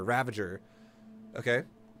 Whatever? Ravager? Okay?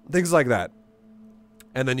 Things like that.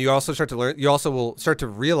 And then you also start to learn, you also will start to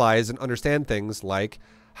realize and understand things like,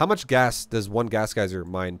 how much gas does one gas geyser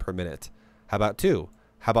mine per minute? How about 2?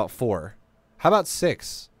 How about 4? How about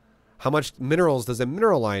 6? How much minerals does a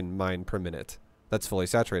mineral line mine per minute that's fully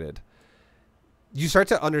saturated? You start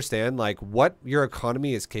to understand like what your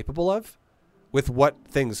economy is capable of with what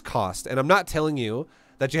things cost. And I'm not telling you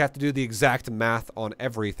that you have to do the exact math on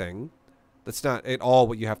everything. That's not at all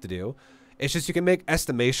what you have to do. It's just you can make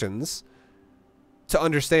estimations to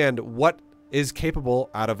understand what is capable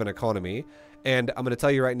out of an economy. And I'm going to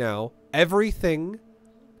tell you right now, everything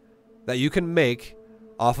that you can make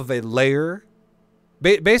off of a layer,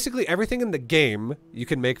 basically everything in the game you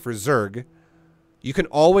can make for Zerg, you can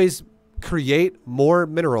always create more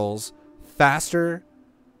minerals faster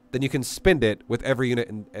than you can spend it with every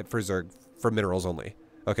unit for Zerg for minerals only.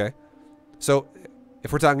 Okay? So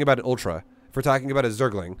if we're talking about an Ultra, if we're talking about a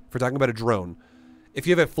Zergling, if we're talking about a drone, if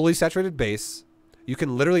you have a fully saturated base, you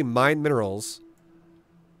can literally mine minerals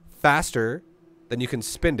faster than you can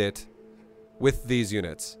spend it with these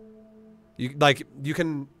units. You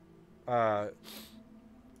can okay,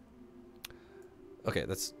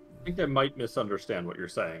 that's, I think I might misunderstand what you're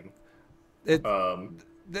saying. The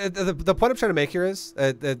point I'm trying to make here is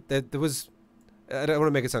that there was, I don't want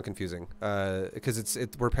to make it sound confusing because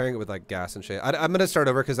we're pairing it with like gas and shit. I'm gonna start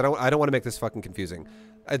over because I don't want to make this fucking confusing.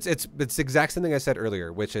 It's the exact same thing I said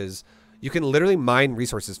earlier, which is you can literally mine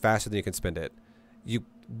resources faster than you can spend it.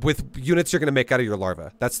 With units you're gonna make out of your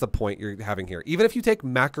larva. That's the point you're having here. Even if you take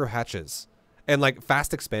macro hatches and like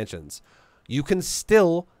fast expansions, you can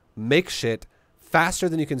still make shit faster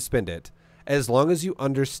than you can spend it, as long as you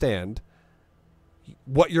understand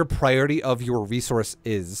what your priority of your resource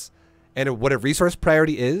is. And what a resource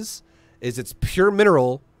priority is it's pure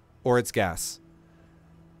mineral or it's gas.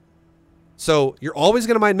 So you're always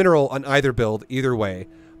going to mine mineral on either build, either way.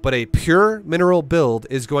 But a pure mineral build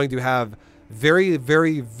is going to have very,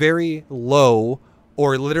 very, very low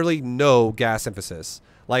or literally no gas emphasis.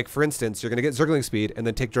 Like, for instance, you're going to get Zergling speed and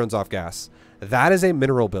then take drones off gas. That is a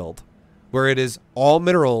mineral build, where it is all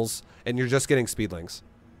minerals and you're just getting speedlings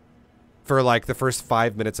for like the first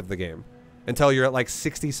 5 minutes of the game until you're at like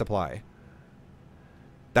 60 supply.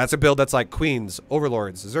 That's a build that's like queens,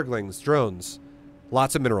 overlords, Zerglings, drones,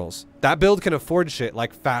 lots of minerals. That build can afford shit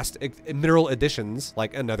like fast mineral additions,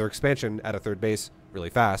 like another expansion at a third base really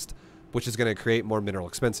fast, which is going to create more mineral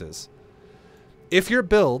expenses. If your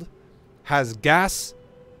build has gas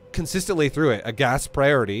consistently through it, a gas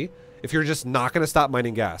priority, if you're just not going to stop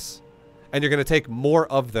mining gas, and you're going to take more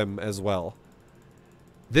of them as well,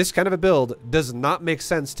 this kind of a build does not make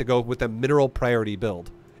sense to go with a mineral priority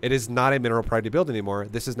build. It is not a mineral priority build anymore.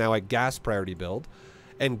 This is now a gas priority build.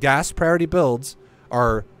 And gas priority builds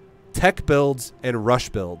are tech builds and rush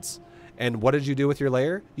builds. And what did you do with your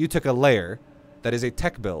layer? You took a layer that is a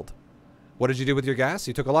tech build. What did you do with your gas?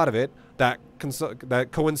 You took a lot of it that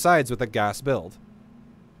coincides with a gas build.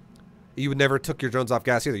 You never took your drones off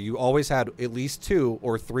gas either. You always had at least 2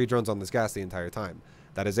 or 3 drones on this gas the entire time.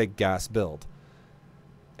 That is a gas build.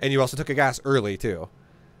 And you also took a gas early too.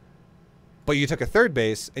 But you took a third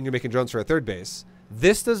base and you're making drones for a third base.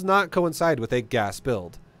 This does not coincide with a gas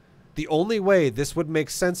build. The only way this would make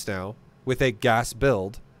sense now with a gas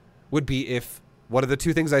build would be if one of the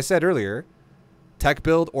 2 things I said earlier, tech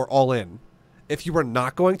build or all in. If you were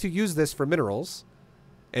not going to use this for minerals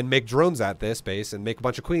and make drones at this base and make a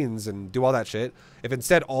bunch of queens and do all that shit, if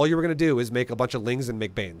instead all you were going to do is make a bunch of lings and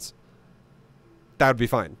make banes, that would be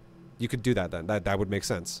fine. You could do that then. That would make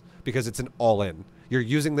sense because it's an all-in. You're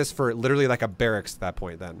using this for literally like a barracks at that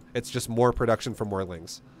point then. It's just more production for more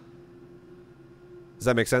lings. Does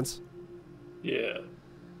that make sense? Yeah.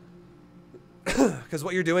 Because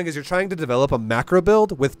what you're doing is you're trying to develop a macro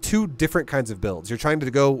build with 2 different kinds of builds. You're trying to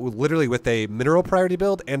go literally with a mineral priority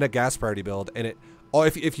build and a gas priority build. And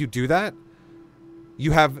if you do that,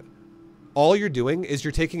 you have... All you're doing is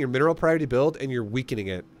you're taking your mineral priority build and you're weakening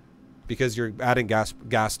it because you're adding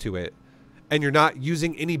gas to it. And you're not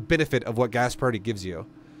using any benefit of what gas priority gives you.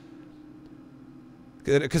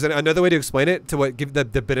 Because another way to explain it, to what give the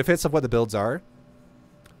benefits of what the builds are,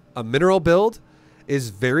 a mineral build is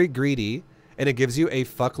very greedy and it gives you a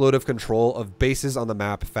fuckload of control of bases on the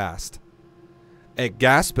map fast. A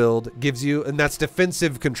gas build gives you, and that's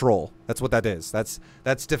defensive control. That's what that is.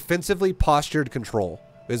 That's defensively postured control.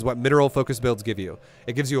 Is what mineral focused builds give you.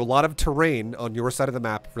 It gives you a lot of terrain on your side of the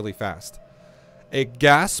map really fast. A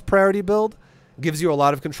gas priority build gives you a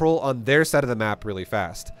lot of control on their side of the map really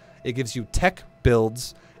fast. It gives you tech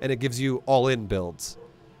builds and it gives you all-in builds.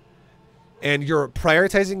 And you're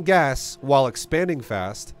prioritizing gas while expanding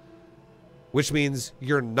fast, which means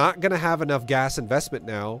you're not gonna have enough gas investment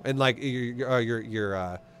now, and like you're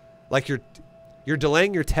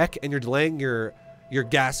delaying your tech and you're delaying your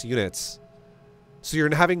gas units. So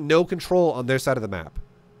you're having no control on their side of the map.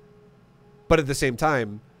 But at the same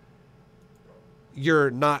time,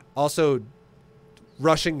 you're not also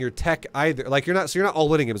rushing your tech either. Like you're not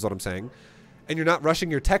all-winning him is what I'm saying. And you're not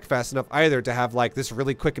rushing your tech fast enough either to have like this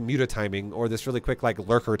really quick muta timing or this really quick like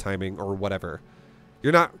lurker timing or whatever.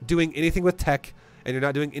 You're not doing anything with tech and you're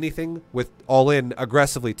not doing anything with all-in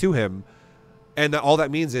aggressively to him. And all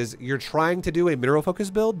that means is you're trying to do a mineral focus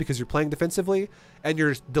build because you're playing defensively, and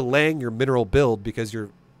you're delaying your mineral build because you're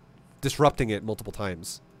disrupting it multiple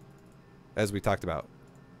times, as we talked about.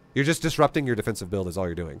 You're just disrupting your defensive build is all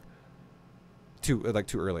you're doing. Too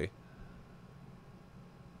early.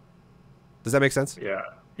 Does that make sense? Yeah.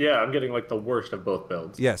 Yeah, I'm getting like the worst of both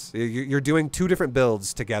builds. Yes, you're doing 2 different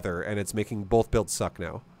builds together, and it's making both builds suck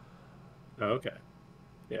now. Okay.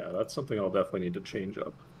 Yeah, that's something I'll definitely need to change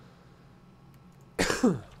up.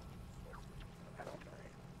 Our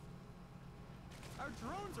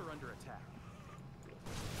drones are under attack.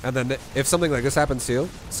 And then if something like this happens to you,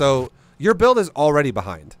 so your build is already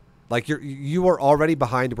behind. Like you are already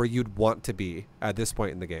behind where you'd want to be at this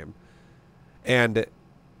point in the game. And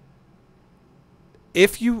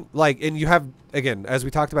if you like, and you have, again, as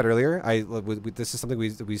we talked about earlier, this is something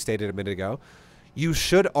we stated a minute ago. You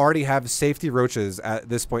should already have safety roaches at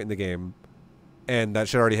this point in the game, and that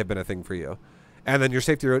should already have been a thing for you. And then your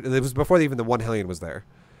safety roach, it was before even the 1 Hellion was there.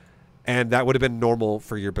 And that would have been normal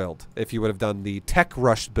for your build if you would have done the tech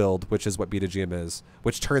rush build, which is what B2GM is,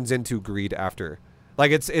 which turns into greed after.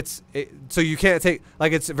 Like so you can't take,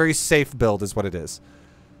 like it's a very safe build is what it is.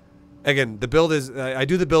 Again, the build is, I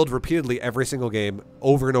do the build repeatedly every single game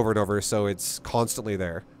over and over and over. So it's constantly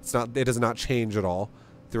there. It does not change at all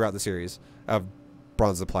throughout the series of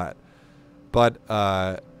Bronze to Plat. But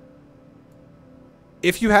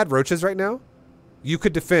if you had roaches right now, you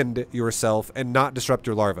could defend yourself and not disrupt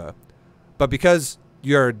your larva. But because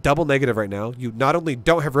you're double negative right now, you not only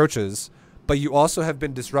don't have roaches, but you also have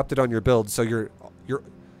been disrupted on your build. So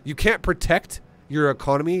you can't protect your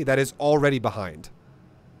economy that is already behind.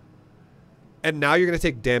 And now you're going to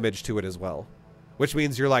take damage to it as well, which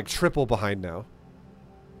means you're like triple behind now.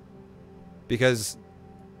 Because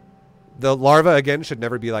the larva, again, should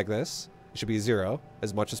never be like this. It should be 0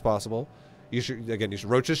 as much as possible.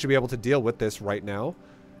 Roaches should be able to deal with this right now.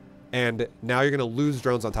 And now you're going to lose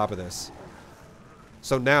drones on top of this.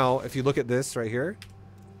 So now, if you look at this right here,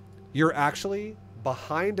 you're actually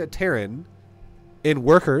behind a Terran in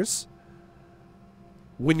workers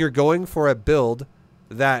when you're going for a build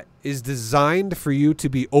that is designed for you to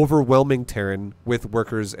be overwhelming Terran with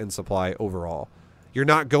workers and supply overall. You're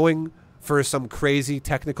not going for some crazy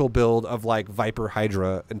technical build of like Viper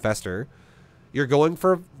Hydra Infestor. You're going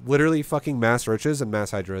for literally fucking mass roaches and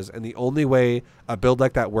mass hydras, and the only way a build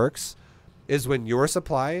like that works is when your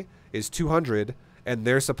supply is 200 and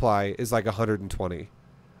their supply is like 120.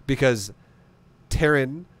 Because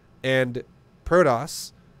Terran and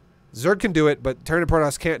Protoss, Zerg can do it, but Terran and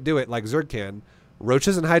Protoss can't do it like Zerg can.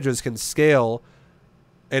 Roaches and hydras can scale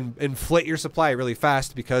and inflate your supply really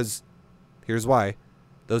fast because, here's why,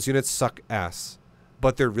 those units suck ass.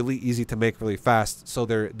 But they're really easy to make really fast. So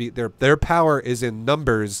their power is in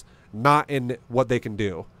numbers, not in what they can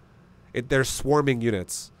do. They're swarming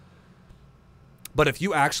units. But if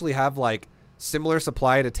you actually have like similar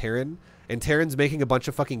supply to Terran, and Terran's making a bunch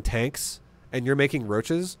of fucking tanks, and you're making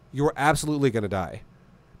roaches, you're absolutely going to die.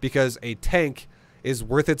 Because a tank is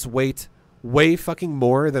worth its weight way fucking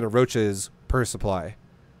more than a roach is per supply.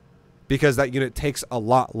 Because that unit takes a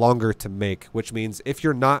lot longer to make, which means if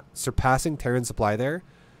you're not surpassing Terran supply there,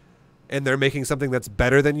 and they're making something that's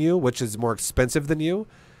better than you, which is more expensive than you,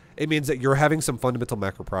 it means that you're having some fundamental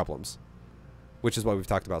macro problems, which is what we've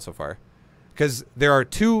talked about so far. Because there are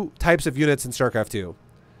two types of units in StarCraft 2.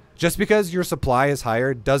 Just because your supply is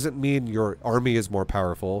higher doesn't mean your army is more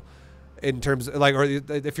powerful. In terms of, like, or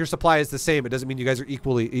if your supply is the same, it doesn't mean you guys are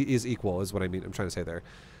equal is what I mean. I'm trying to say there.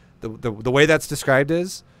 The way that's described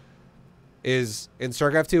is in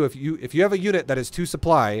StarCraft 2, if you have a unit that is 2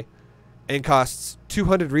 supply and costs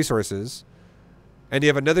 200 resources, and you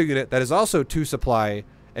have another unit that is also 2 supply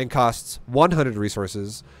and costs 100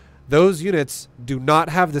 resources, those units do not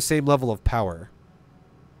have the same level of power.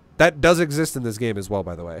 That does exist in this game as well,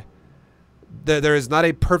 by the way. There is not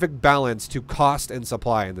a perfect balance to cost and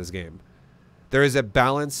supply in this game. There is a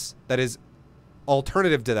balance that is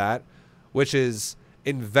alternative to that, which is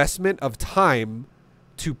investment of time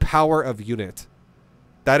to power of unit.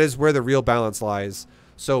 That is where the real balance lies.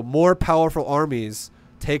 So more powerful armies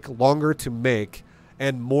take longer to make,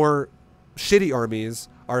 and more shitty armies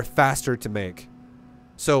are faster to make.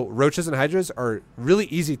 So roaches and hydras are really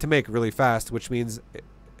easy to make really fast, which means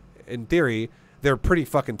in theory they're pretty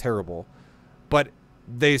fucking terrible. But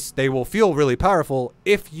they will feel really powerful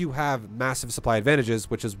if you have massive supply advantages,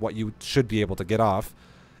 which is what you should be able to get off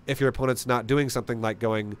if your opponent's not doing something like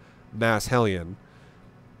going mass Hellion.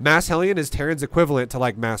 Mass Hellion is Terran's equivalent to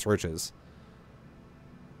like mass roaches.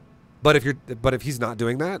 But if he's not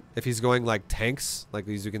doing that, if he's going like tanks, like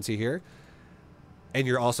these you can see here, and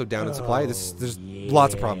you're also down in supply, there's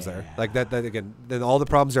lots of problems there. Like that again, then all the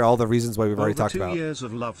problems are all the reasons why we've already talked about. 2 years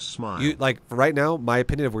of love, smile. You like right now, my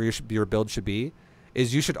opinion of where your build should be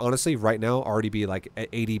is you should honestly right now already be like at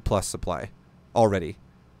 80 plus supply already.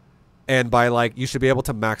 And by like you should be able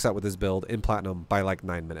to max out with this build in platinum by like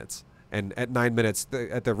 9 minutes. And at 9 minutes,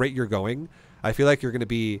 at the rate you're going, I feel like you're going to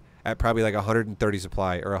be at probably like 130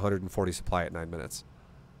 supply or 140 supply at 9 minutes.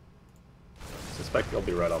 I suspect you'll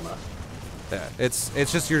be right on that. Yeah, it's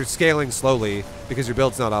just you're scaling slowly because your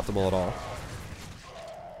build's not optimal at all.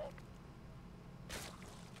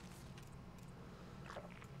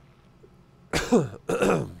 We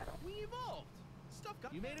evolved. Stuff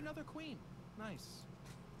got. You made another queen. Nice.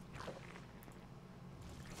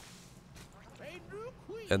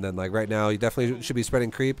 And then like right now, you definitely should be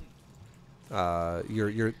spreading creep.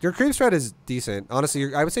 Your creep spread is decent.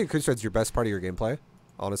 Honestly, I would say your creep spread is your best part of your gameplay.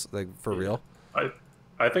 Honestly, like, for real.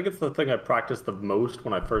 I think it's the thing I practiced the most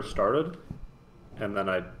when I first started, and then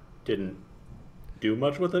I didn't do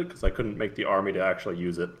much with it because I couldn't make the army to actually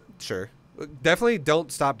use it. Sure. Definitely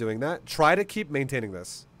don't stop doing that. Try to keep maintaining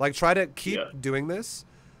this. Like, try to keep doing this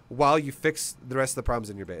while you fix the rest of the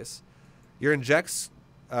problems in your base. Your injects,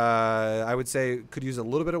 I would say, could use a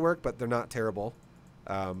little bit of work, but they're not terrible.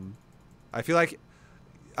 I feel like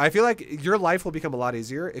your life will become a lot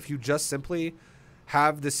easier if you just simply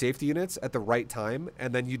have the safety units at the right time,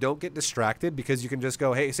 and then you don't get distracted because you can just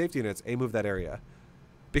go, hey, safety units, move that area.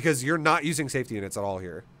 Because you're not using safety units at all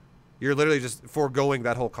here. You're literally just foregoing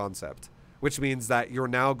that whole concept, which means that you're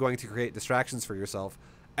now going to create distractions for yourself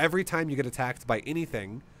every time you get attacked by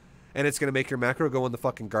anything, and it's going to make your macro go in the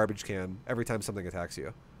fucking garbage can every time something attacks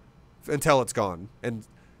you until it's gone. And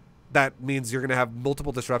that means you're going to have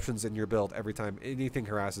multiple disruptions in your build every time anything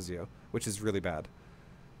harasses you, which is really bad.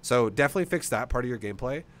 So definitely fix that part of your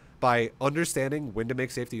gameplay by understanding when to make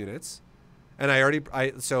safety units. And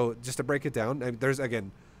so just to break it down, there's,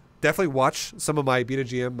 again, definitely watch some of my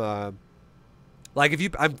B2GM.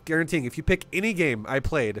 I'm guaranteeing if you pick any game I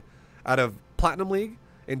played out of Platinum League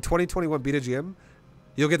in 2021 B2GM,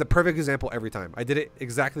 you'll get the perfect example every time. I did it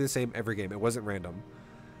exactly the same every game. It wasn't random.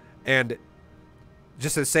 And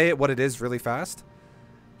just to say it what it is really fast,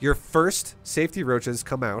 your first safety roaches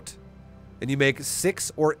come out, and you make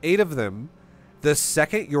 6 or 8 of them the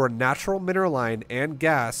second your natural mineral line and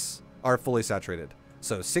gas are fully saturated.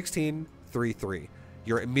 So 16, 3, 3.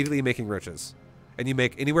 You're immediately making roaches. And you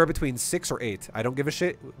make anywhere between 6 or 8. I don't give a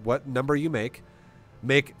shit what number you make.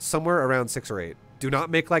 Make somewhere around 6 or 8. Do not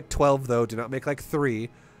make like 12 though. Do not make like 3.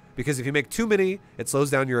 Because if you make too many, it slows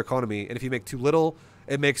down your economy. And if you make too little,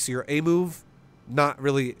 it makes your A move not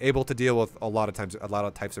really able to deal with a lot of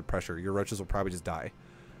types of pressure. Your roaches will probably just die.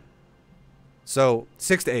 So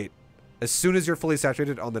 6 to 8, as soon as you're fully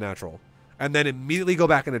saturated on the natural, and then immediately go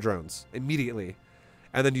back into drones immediately,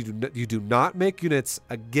 and then you do not make units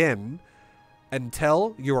again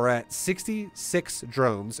until you are at 66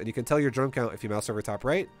 drones, and you can tell your drone count if you mouse over top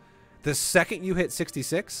right. The second you hit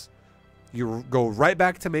 66, you go right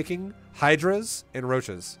back to making hydras and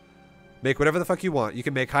roaches. Make whatever the fuck you want. You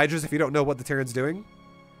can make Hydras if you don't know what the Terran's doing.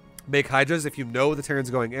 Make Hydras if you know the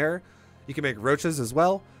Terran's going air. You can make Roaches as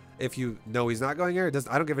well if you know he's not going air.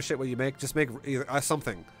 I don't give a shit what you make. Just make either,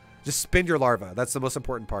 something. Just spin your larva. That's the most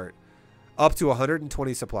important part. Up to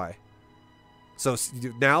 120 supply. So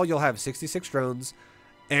now you'll have 66 drones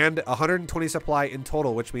and 120 supply in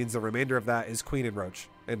total, which means the remainder of that is Queen and Roach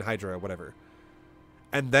and Hydra, whatever.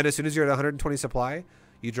 And then as soon as you're at 120 supply,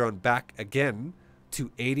 you drone back again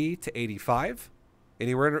to 80 to 85.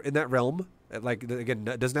 Anywhere in that realm. Like, again,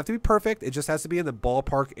 it doesn't have to be perfect. It just has to be in the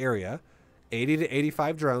ballpark area. 80 to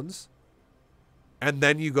 85 drones. And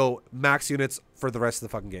then you go max units for the rest of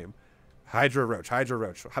the fucking game. Hydra Roach,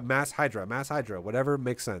 mass Hydra, whatever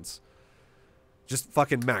makes sense. Just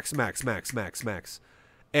fucking max.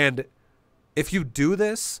 And if you do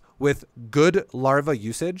this with good larva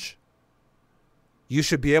usage, you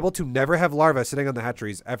should be able to never have larva sitting on the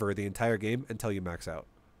hatcheries ever the entire game until you max out.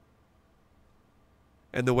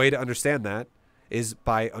 And the way to understand that is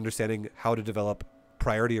by understanding how to develop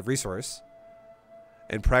priority of resource.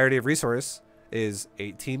 And priority of resource is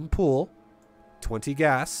 18 pool, 20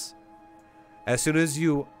 gas. As soon as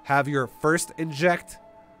you have your first inject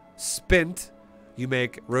spent, you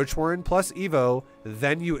make Roach Warren plus Evo,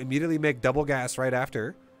 then you immediately make double gas right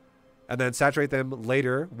after, and then saturate them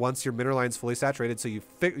later once your mineral line's fully saturated. So you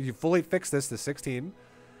fully fix this to 16,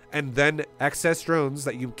 and then excess drones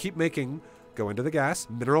that you keep making go into the gas.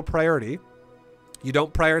 Mineral priority. You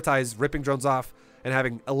don't prioritize ripping drones off and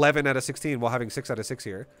having 11 out of 16 while having 6 out of 6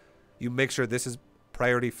 here. You make sure this is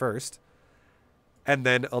priority first. And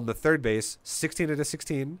then on the third base, 16 out of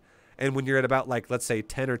 16. And when you're at about, like, let's say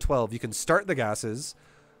 10 or 12, you can start the gases.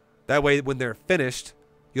 That way, when they're finished,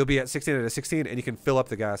 you'll be at 16 out of 16 and you can fill up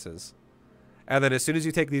the gases. And then as soon as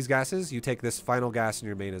you take these gases, you take this final gas in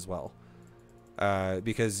your main as well.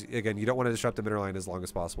 Because, again, you don't want to disrupt the mineral line as long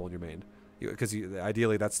as possible in your main. Because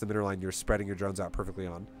ideally, that's the mineral line you're spreading your drones out perfectly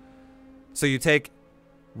on. So you take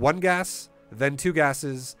 1 gas, then 2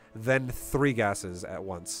 gases, then 3 gases at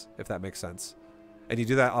once, if that makes sense. And you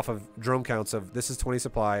do that off of drone counts of this is 20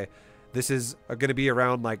 supply. This is going to be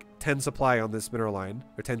around like 10 supply on this mineral line,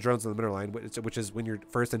 or 10 drones on the mineral line, which is when your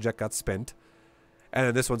first inject got spent. And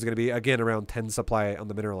then this one's going to be, again, around 10 supply on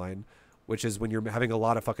the mineral line, which is when you're having a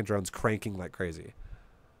lot of fucking drones cranking like crazy.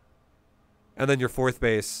 And then your fourth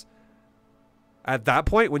base, at that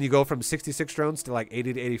point, when you go from 66 drones to like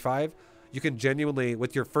 80 to 85, you can genuinely,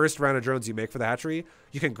 with your first round of drones you make for the hatchery,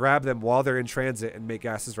 you can grab them while they're in transit and make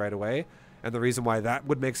gases right away. And the reason why that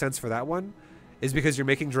would make sense for that one is because you're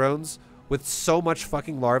making drones with so much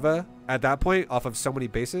fucking larva at that point off of so many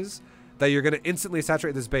bases that you're going to instantly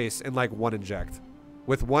saturate this base in like 1 inject.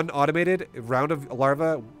 With 1 automated round of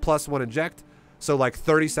larva plus 1 inject, so like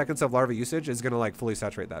 30 seconds of larva usage is going to like fully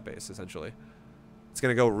saturate that base, essentially. It's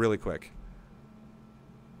going to go really quick.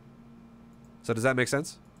 So does that make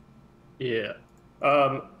sense? Yeah.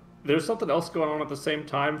 There's something else going on at the same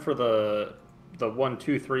time for the 1,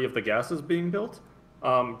 2, 3 of the gases being built.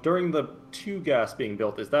 During the 2 gas being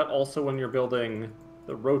built, is that also when you're building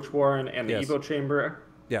the Roach Warren and the Evo chamber?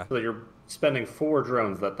 Yeah. So that you're spending 4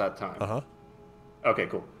 drones at that time? Uh-huh. Okay,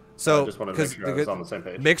 cool. So I just wanted to make sure I was on the same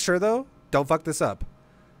page. Make sure, though, don't fuck this up.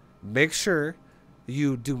 Make sure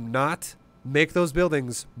you do not make those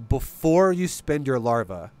buildings before you spend your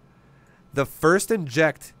larva. The first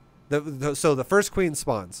inject, so the first queen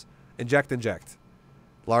spawns. Inject.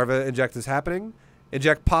 Larva inject is happening.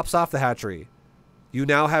 Inject pops off the hatchery. You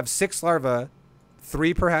now have 6 larvae,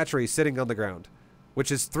 3 per hatchery, sitting on the ground,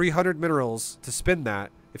 which is 300 minerals to spin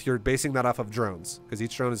that if you're basing that off of drones, because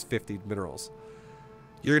each drone is 50 minerals.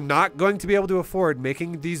 You're not going to be able to afford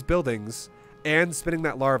making these buildings and spinning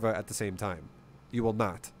that larva at the same time. You will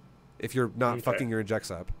not, if you're not fucking your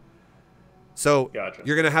injects up. So gotcha.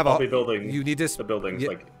 You're gonna have I'll be building you need to the buildings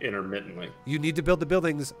like intermittently. You need to build the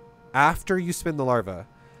buildings after you spin the larva.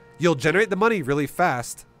 You'll generate the money really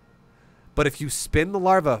fast, but if you spin the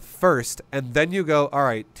larva first and then you go, all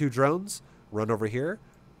right, 2 drones, run over here,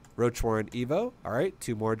 Roach Warren Evo, all right,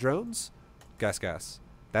 2 more drones, gas.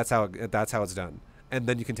 That's how it's done, and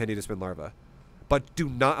then you continue to spin larva. But do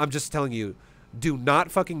not. I'm just telling you, do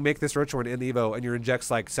not fucking make this Roach Warren in the Evo and your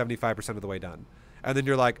inject's like 75% of the way done, and then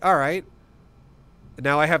you're like, all right.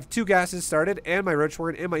 Now I have 2 gases started and my Roach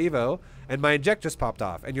Warren and my Evo, and my inject just popped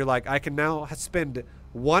off. And you're like, I can now spend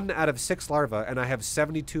 1 out of 6 larvae and I have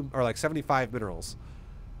 72 or like 75 minerals.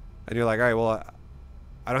 And you're like, all right, well,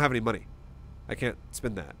 I don't have any money. I can't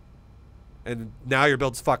spend that. And now your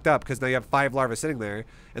build's fucked up because now you have 5 larvae sitting there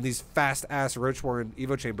and these fast ass Roach Warren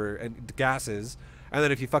Evo chamber and gases, And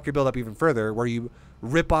then if you fuck your build up even further, where you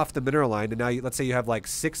rip off the mineral line, and now let's say you have like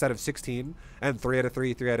 6 out of 16 and 3 out of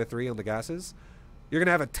 3, 3 out of 3 on the gases, you're going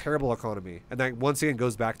to have a terrible economy. And that once again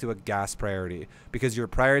goes back to a gas priority, because you're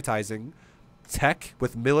prioritizing tech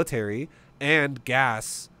with military and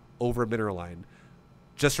gas over mineral line.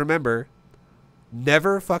 Just remember,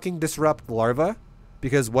 never fucking disrupt larva,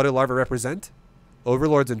 because what do larva represent?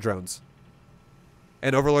 Overlords and drones.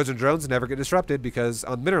 And overlords and drones never get disrupted because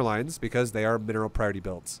on mineral lines, because they are mineral priority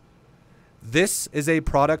builds. This is a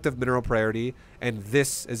product of mineral priority, and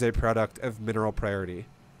this is a product of mineral priority.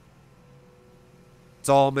 It's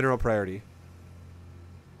all mineral priority.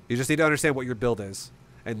 You just need to understand what your build is.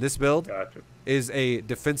 And this build is a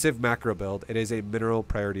defensive macro build. It is a mineral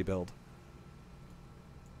priority build.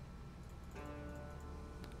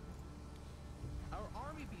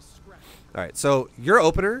 All right, so your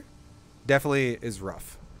opener definitely is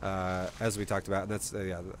rough, as we talked about, and that's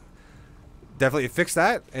yeah, definitely fix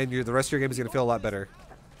that, and the rest of your game is going to feel a lot better.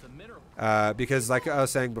 Because, like I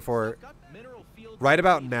was saying before, right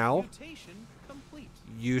about now,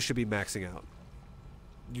 you should be maxing out.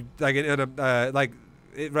 You like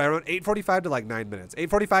right around 8:45 to like 9 minutes.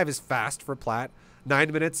 8:45 is fast for plat.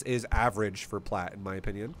 9 minutes is average for plat, in my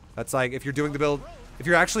opinion. That's like if you're doing the build, if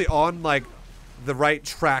you're actually on like the right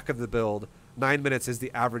track of the build, 9 minutes is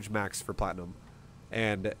the average max for platinum.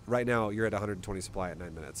 And right now you're at 120 supply at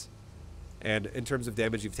 9 minutes. And in terms of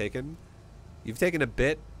damage you've taken a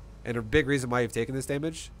bit, and a big reason why you've taken this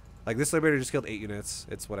damage, like this Liberator just killed 8 units,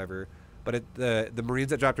 it's whatever. But the Marines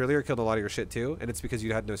that dropped earlier killed a lot of your shit too, and it's because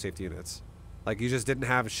you had no safety units. Like you just didn't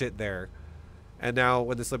have shit there. And now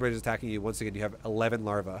when this Liberator is attacking you, once again you have 11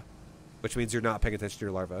 larvae, which means you're not paying attention to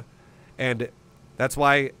your larvae. And that's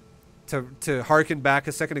why, to harken back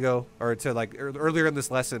a second ago, or to like earlier in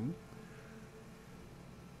this lesson,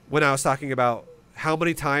 when I was talking about how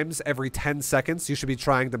many times every 10 seconds you should be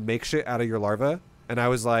trying to make shit out of your larva, and I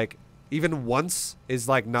was like, even once is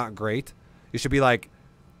like not great. You should be like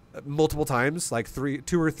multiple times, like 2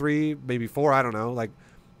 or 3, maybe 4, I don't know, like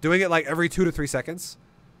doing it like every 2 to 3 seconds.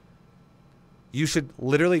 You should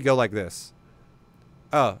literally go like this.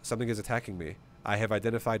 Oh, something is attacking me. I have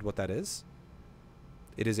identified what that is.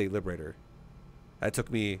 It is a Liberator. That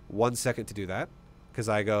took me 1 second to do that, because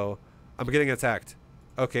I go, I'm getting attacked.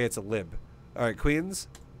 Okay, it's a lib. All right, Queens,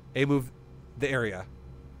 A-move the area.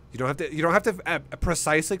 You don't have to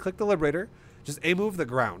precisely click the Liberator. Just A-move the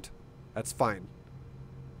ground. That's fine.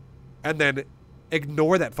 And then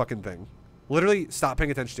ignore that fucking thing. Literally stop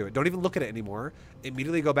paying attention to it. Don't even look at it anymore.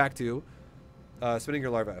 Immediately go back to spinning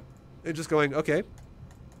your larva. And just going, okay,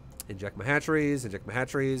 inject my hatcheries,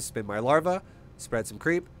 spin my larva, spread some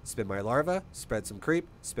creep, spin my larva, spread some creep,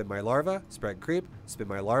 spin my larva, spread creep, spin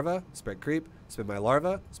my larva, spread creep, spin my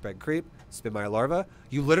larva, spread creep, spin my larva.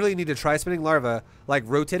 You literally need to try spinning larva, like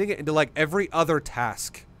rotating it into like every other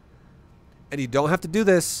task. And you don't have to do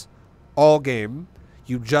this all game.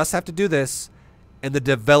 You just have to do this in the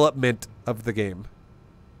development of the game.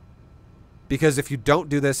 Because if you don't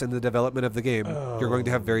do this in the development of the game, you're going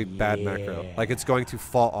to have very bad macro. Like it's going to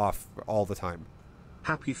fall off all the time.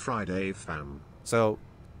 Happy Friday, fam. So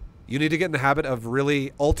you need to get in the habit of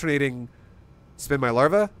really alternating. Spin my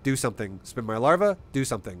larva, do something. Spin my larva, do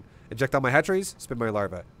something. Inject all my hatcheries, spin my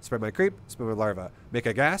larva. Spread my creep, spin my larva. Make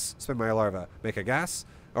a gas, spin my larva. Make a gas,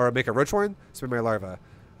 or make a roachhorn, spin my larva.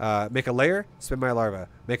 Make a layer, spin my larva.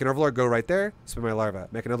 Make an overlord, go right there, spin my larva.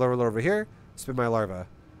 Make another overlord over here, spin my larva.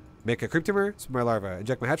 Make a creep tumor, spin my larva.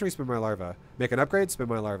 Inject my hatchery, spin my larva. Make an upgrade, spin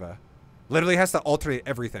my larva. Literally has to alternate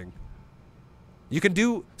everything. You can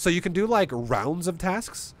do like rounds of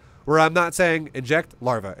tasks where I'm not saying inject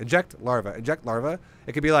larva, inject larva, inject larva.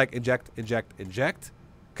 It could be like inject, inject, inject.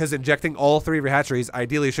 Because injecting all 3 of your hatcheries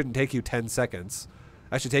ideally shouldn't take you 10 seconds.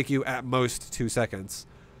 That should take you at most 2 seconds.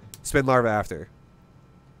 Spin larva after.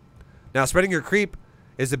 Now spreading your creep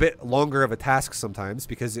is a bit longer of a task sometimes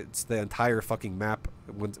because it's the entire fucking map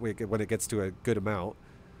when it gets to a good amount.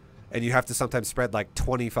 And you have to sometimes spread like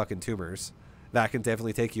 20 fucking tumors. That can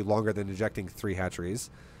definitely take you longer than injecting 3 hatcheries.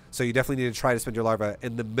 So you definitely need to try to spin your larva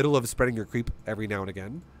in the middle of spreading your creep every now and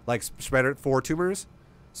again. Like spread it 4 tumors,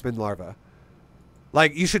 spin larva.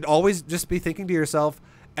 Like you should always just be thinking to yourself,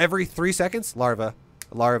 every 3 seconds, larva,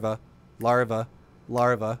 larva, larva,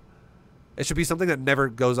 larva. It should be something that never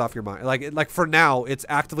goes off your mind. Like for now, it's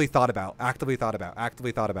actively thought about, actively thought about,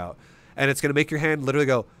 actively thought about. And it's going to make your hand literally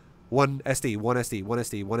go 1 SD, 1 SD, 1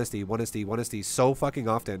 SD, 1 SD, 1 SD, 1 SD so fucking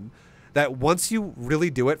often that once you really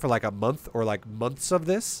do it for like a month or like months of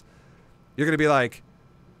this, you're going to be like,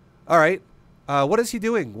 all right, what is he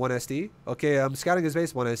doing? 1 SD. Okay, I'm scouting his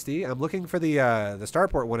base, 1 SD. I'm looking for the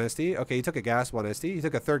starport, 1 SD. Okay, he took a gas, 1 SD. He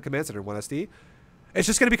took a 3rd command center, 1 SD. It's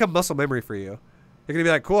just going to become muscle memory for you. You're going to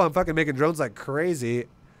be like, cool, I'm fucking making drones like crazy.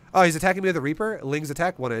 Oh, he's attacking me with a Reaper. Ling's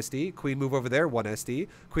attack, 1 SD. Queen move over there, 1 SD.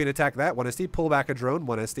 Queen attack that, 1 SD. Pull back a drone,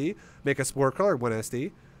 1 SD. Make a Spore Crawler, 1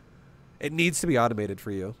 SD. It needs to be automated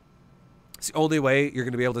for you. It's the only way you're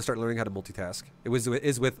going to be able to start learning how to multitask.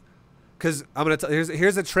 Is with, because I'm going to tell,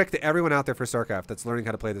 here's a trick to everyone out there for StarCraft that's learning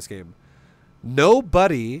how to play this game.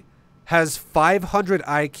 Nobody has 500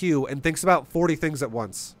 IQ and thinks about 40 things at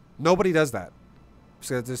once. Nobody does that.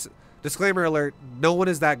 So just disclaimer alert, no one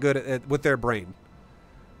is that good with their brain.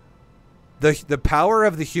 The power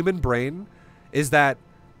of the human brain is that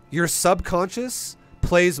your subconscious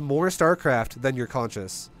plays more StarCraft than your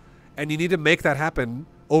conscious. And you need to make that happen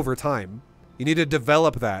over time. You need to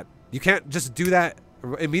develop that. You can't just do that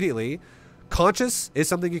immediately. Conscious is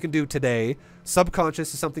something you can do today.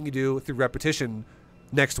 Subconscious is something you do through repetition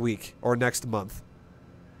next week or next month.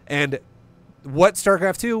 And what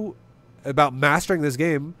StarCraft 2 about mastering this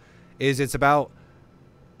game is it's about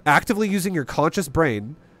actively using your conscious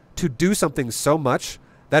brain to do something so much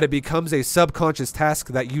that it becomes a subconscious task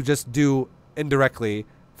that you just do indirectly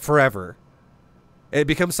forever. It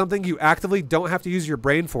becomes something you actively don't have to use your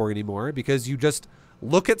brain for anymore because you just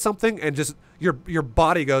look at something and just your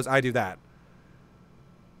body goes, I do that.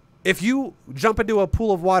 If you jump into a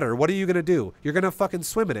pool of water, what are you going to do? You're going to fucking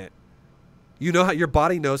swim in it. You know how your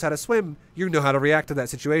body knows how to swim. You know how to react to that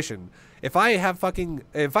situation. If I'm sitting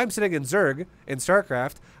in Zerg in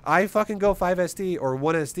StarCraft, I fucking go 5 SD or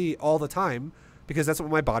 1 SD all the time because that's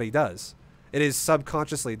what my body does. It is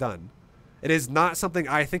subconsciously done. It is not something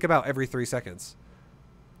I think about every 3 seconds.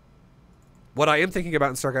 What I am thinking about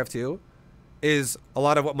in StarCraft 2 is a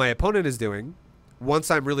lot of what my opponent is doing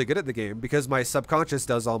once I'm really good at the game because my subconscious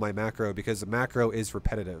does all my macro because the macro is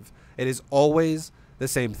repetitive. It is always the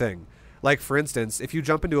same thing. Like, for instance, if you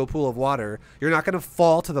jump into a pool of water, you're not going to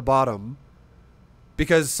fall to the bottom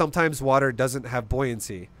because sometimes water doesn't have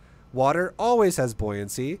buoyancy. Water always has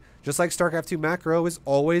buoyancy, just like StarCraft 2 macro is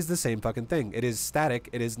always the same fucking thing. It is static.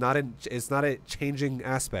 It's not a changing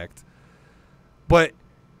aspect. But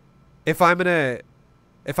if I'm gonna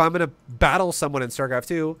battle someone in StarCraft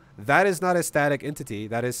 2, that is not a static entity.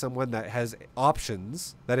 That is someone that has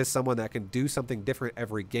options. That is someone that can do something different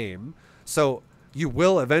every game. So you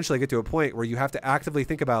will eventually get to a point where you have to actively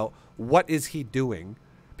think about what is he doing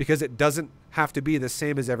because it doesn't have to be the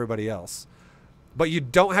same as everybody else. But you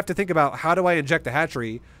don't have to think about how do I inject a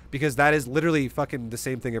hatchery because that is literally fucking the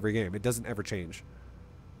same thing every game. It doesn't ever change.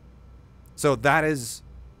 So that is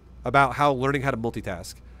about how learning how to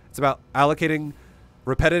multitask. It's about allocating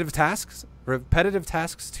repetitive tasks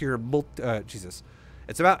to your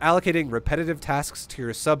It's about allocating repetitive tasks to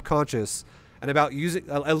your subconscious and about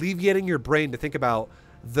alleviating your brain to think about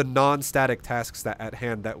the non-static tasks that at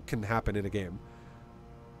hand that can happen in a game.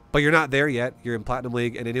 But you're not there yet. You're in Platinum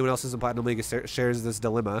League, and anyone else who's in Platinum League shares this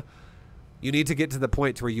dilemma. You need to get to the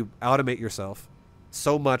point to where you automate yourself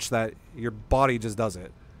so much that your body just does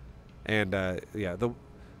it. And yeah,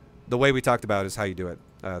 the way we talked about is how you do it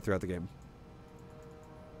throughout the game.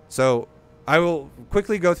 So I will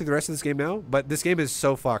quickly go through the rest of this game now, but this game is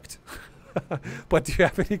so fucked. But do you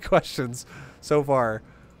have any questions so far?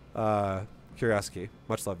 Curiosity.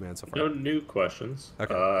 Much love, man, so far. No new questions.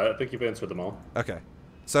 Okay. I think you've answered them all. Okay.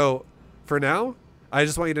 So for now, I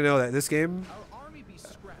just want you to know that this game,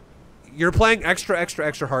 you're playing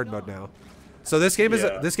extra hard mode now. So this game is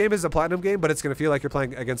a platinum game, but it's going to feel like you're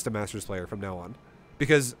playing against a Masters player from now on.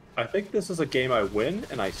 Because I think this is a game I win,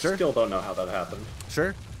 and I still don't know how that happened.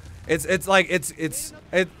 Sure.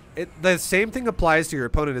 The same thing applies to your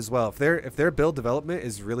opponent as well. If their build development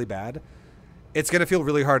is really bad, it's gonna feel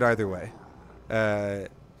really hard either way.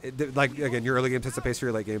 Like again, your early game sets the pace for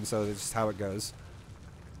your late game, so it's just how it goes.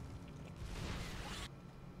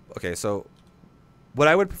 Okay, so what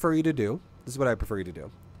I would prefer you to do. This is what I prefer you to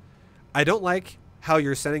do. I don't like how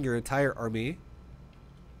you're sending your entire army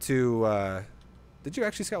to. Did you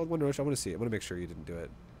actually scout with one Roche? I want to see it. I want to make sure you didn't do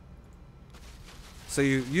it. So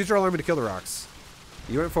you used your whole army to kill the rocks.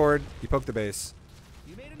 You went forward. You poked the base.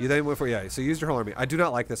 You then went for so you used your whole army. I do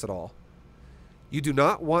not like this at all. You do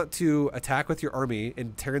not want to attack with your army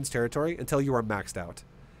in Terran's territory until you are maxed out.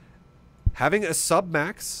 Having a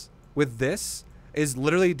sub-max with this is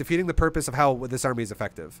literally defeating the purpose of how this army is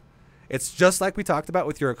effective. It's just like we talked about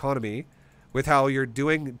with your economy, with how you're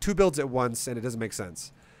doing 2 builds at once and it doesn't make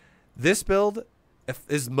sense. This build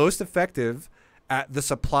is most effective at the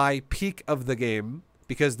supply peak of the game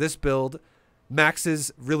because this build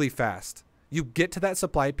maxes really fast. You get to that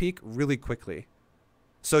supply peak really quickly.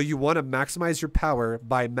 So you want to maximize your power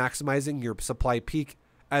by maximizing your supply peak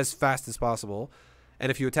as fast as possible.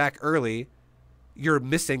 And if you attack early, you're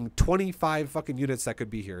missing 25 fucking units that could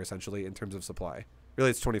be here, essentially, in terms of supply. Really,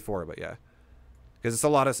 it's 24, but yeah. Because it's a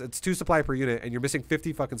lot of... It's 2 supply per unit, and you're missing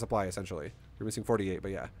 50 fucking supply, essentially. You're missing 48,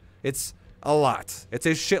 but yeah. It's a lot. It's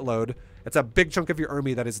a shitload. It's a big chunk of your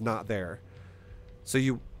army that is not there. So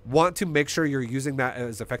you want to make sure you're using that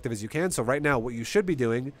as effective as you can. So right now, what you should be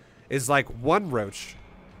doing is like 1 roach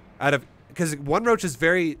out of... Because 1 roach is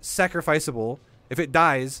very sacrificable. If it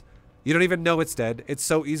dies, you don't even know it's dead. It's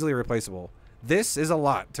so easily replaceable. This is a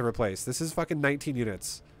lot to replace. This is fucking 19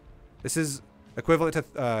 units. This is equivalent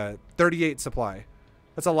to 38 supply.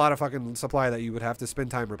 That's a lot of fucking supply that you would have to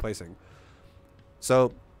spend time replacing.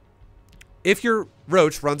 So if your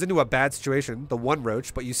roach runs into a bad situation, the 1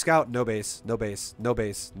 roach, but you scout no base, no base, no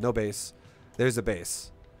base, no base, there's a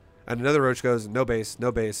base. And another roach goes no base,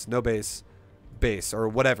 no base, no base, base, or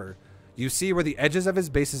whatever. You see where the edges of his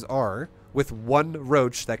bases are with 1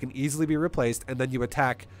 roach that can easily be replaced, and then you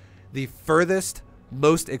attack the furthest,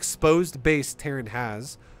 most exposed base Terran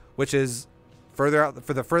has, which is further out,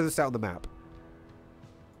 for the furthest out on the map.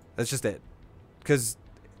 That's just it. Because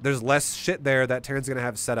there's less shit there that Terran's going to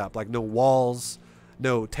have set up. Like no walls,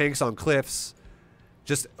 no tanks on cliffs,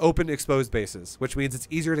 just open exposed bases, which means it's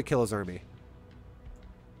easier to kill his army.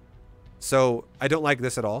 So I don't like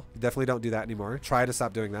this at all. Definitely don't do that anymore. Try to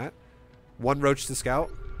stop doing that. 1 roach to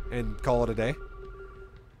scout and call it a day.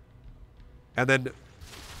 And then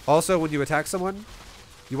also when you attack someone,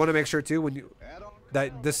 you want to make sure too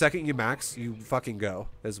that the second you max, you fucking go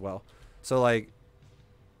as well. So like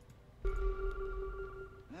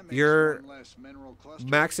you're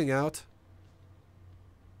maxing out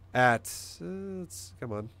at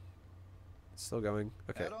come on, it's still going.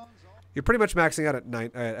 Okay, you're pretty much maxing out at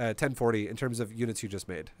 1040 in terms of units you just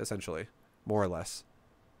made, essentially, more or less.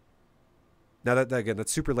 Now that again,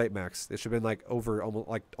 that's super late max. It should have been like over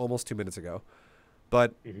almost 2 minutes ago.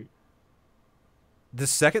 But the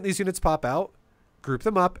second these units pop out, group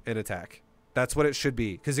them up and attack. That's what it should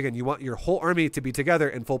be. Because again, you want your whole army to be together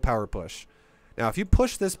in full power push. Now, if you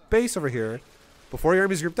push this base over here before your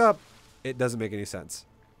army's grouped up, it doesn't make any sense.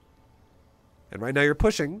 And right now you're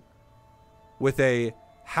pushing with a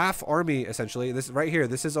half army, essentially. This right here,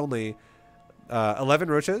 this is only 11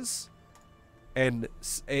 roaches and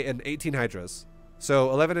 18 hydras.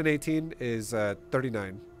 So 11 and 18 is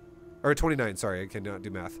 39. Or 29, sorry, I cannot do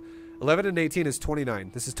math. 11 and 18 is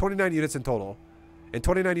 29. This is 29 units in total. And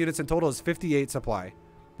 29 units in total is 58 supply.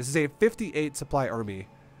 This is a 58 supply army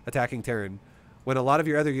attacking Terran. When a lot of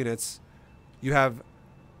your other units, you have...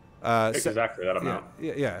 exactly that amount.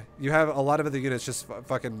 Yeah. You have a lot of other units just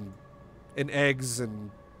fucking in eggs and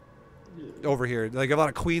over here. Like a lot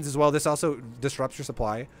of queens as well. This also disrupts your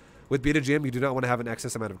supply. With B2GM, you do not want to have an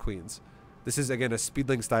excess amount of queens. This is, again, a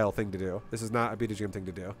speedling style thing to do. This is not a B2GM thing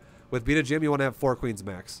to do. With B2GM, you want to have 4 queens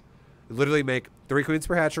max. You literally make 3 queens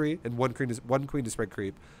per hatchery and 1 queen to spread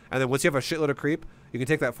creep. And then once you have a shitload of creep, you can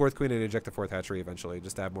take that 4th queen and inject the 4th hatchery eventually,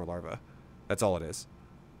 just to have more larvae. That's all it is.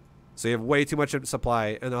 So you have way too much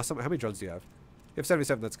supply. And also, how many drones do you have? You have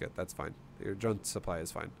 77. That's good. That's fine. Your drone supply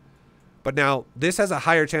is fine. But now, this has a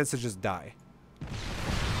higher chance to just die.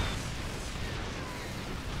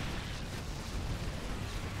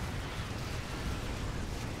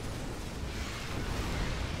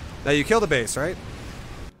 Now you kill the base, right?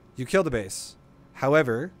 You kill the base.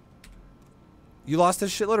 However, you lost a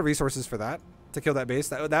shitload of resources for that, to kill that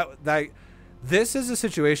base. This is a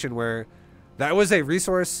situation where that was a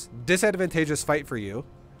resource disadvantageous fight for you,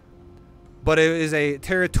 but it is a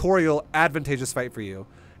territorial advantageous fight for you.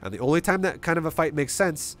 And the only time that kind of a fight makes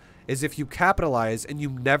sense is if you capitalize and you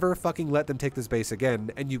never fucking let them take this base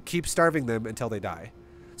again, and you keep starving them until they die.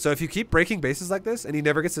 So if you keep breaking bases like this and he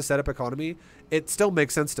never gets to set up economy, it still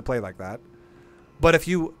makes sense to play like that. But if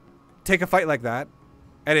you take a fight like that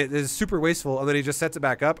and it is super wasteful and then he just sets it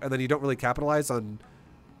back up and then you don't really capitalize on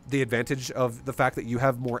the advantage of the fact that you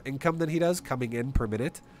have more income than he does coming in per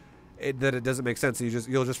minute, then it doesn't make sense.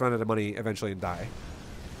 You'll just run out of money eventually and die.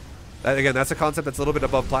 Again, that's a concept that's a little bit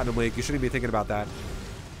above Platinum League. You shouldn't be thinking about that.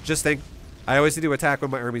 Just think, I always need to attack when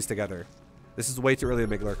my army's together. This is way too early to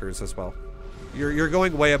make lurkers as well. You're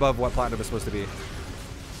going way above what Platinum is supposed to be.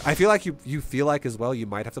 I feel like you feel like as well you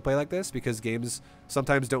might have to play like this because games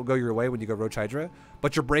sometimes don't go your way when you go Roach Hydra,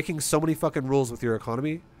 but you're breaking so many fucking rules with your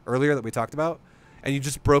economy earlier that we talked about, and you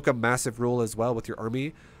just broke a massive rule as well with your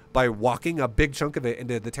army by walking a big chunk of it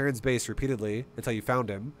into the Terran's base repeatedly until you found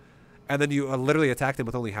him, and then you literally attacked him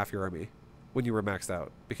with only half your army when you were maxed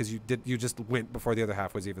out because you just went before the other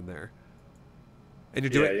half was even there. And you're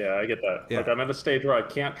doing yeah, I get that. Yeah. Like I'm at a stage where I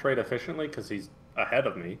can't trade efficiently because he's ahead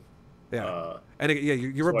of me. Yeah, and yeah,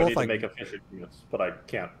 you were so both I need like to make efficient units, but I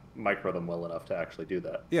can't micro them well enough to actually do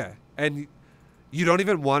that. Yeah, and You don't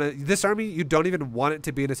even want it. This army, you don't even want it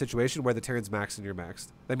to be in a situation where the Terran's maxed and you're maxed.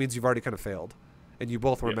 That means you've already kind of failed. And you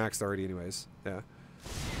both were maxed already anyways. Yeah.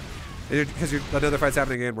 Because another fight's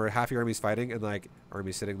happening again where half your army's fighting and like,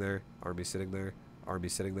 army's sitting there, army's sitting there,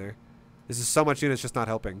 army's sitting there. This is so much units just not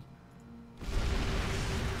helping.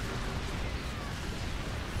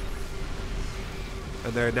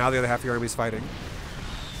 And now the other half of your army's fighting.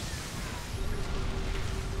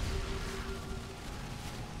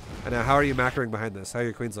 And now how are you macroing behind this? How are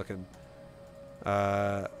your queens looking?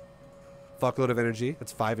 Fuckload of energy.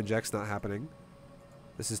 That's 5 injects, not happening.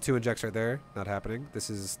 This is 2 injects right there, not happening. This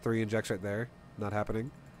is 3 injects right there, not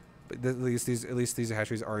happening. But at least these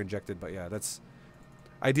hatcheries are injected. But yeah, that's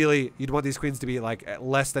ideally you'd want these queens to be like at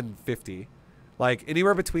less than 50. Like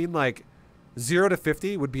anywhere between like 0 to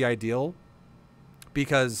 50 would be ideal,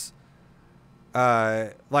 because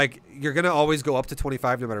like you're gonna always go up to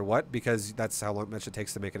 25 no matter what, because that's how much it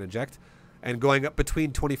takes to make an inject. And going up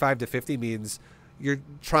between 25 to 50 means you're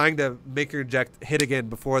trying to make your inject hit again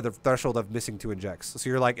before the threshold of missing 2 injects. So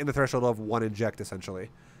you're like in the threshold of 1 inject essentially.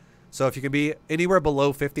 So if you can be anywhere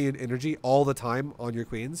below 50 in energy all the time on your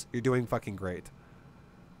queens, you're doing fucking great.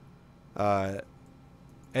 And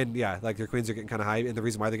yeah, like your queens are getting kind of high, and the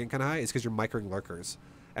reason why they're getting kind of high is because you're microing lurkers,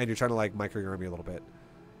 and you're trying to like micro your army a little bit,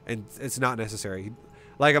 and it's not necessary.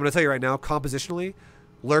 Like I'm gonna tell you right now, compositionally,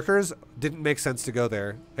 lurkers didn't make sense to go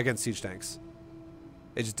there against siege tanks.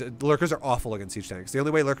 Lurkers are awful against siege tanks. The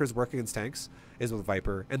only way lurkers work against tanks is with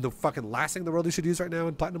Viper, and the fucking last thing in the world you should use right now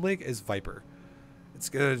in Platinum League is Viper. It's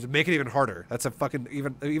gonna make it even harder. That's a fucking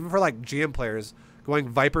even for like GM players, going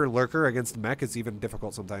Viper Lurker against mech is even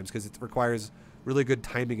difficult sometimes because it requires really good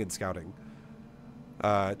timing and scouting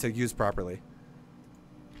to use properly.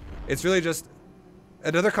 It's really just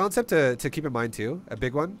another concept to keep in mind too, a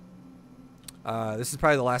big one. This is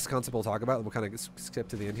probably the last concept we'll talk about, and we'll kind of skip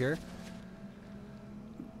to the end here.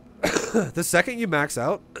 The second you max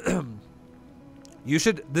out, you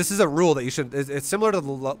should, this is a rule that you should, it's similar to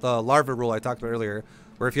the larva rule I talked about earlier,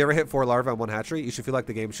 where if you ever hit 4 larvae on 1 hatchery, you should feel like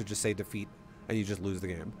the game should just say defeat, and you just lose the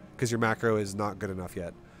game, because your macro is not good enough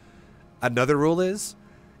yet. Another rule is,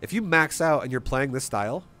 if you max out and you're playing this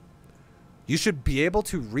style, you should be able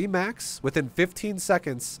to remax within 15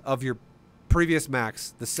 seconds of your previous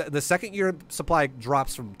max. The second your supply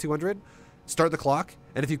drops from 200, start the clock,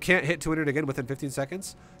 and if you can't hit 200 again within 15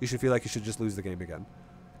 seconds, you should feel like you should just lose the game again,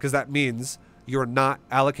 because that means you're not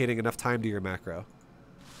allocating enough time to your macro.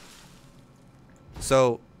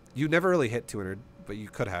 So you never really hit 200, but you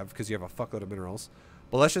could have, because you have a fuckload of minerals.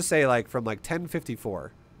 But let's just say like from like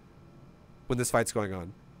 1054 when this fight's going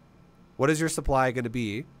on, what is your supply going to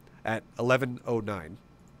be at 1109?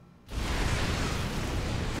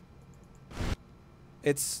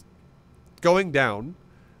 It's going down.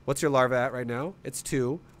 What's your larva at right now? It's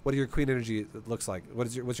 2. What do your queen energy looks like?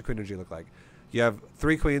 What's your queen energy look like? You have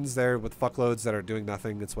 3 queens there with fuckloads that are doing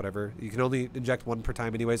nothing. It's whatever. You can only inject 1 per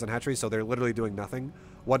time anyways on hatchery, so they're literally doing nothing.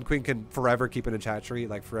 1 queen can forever keep an hatchery,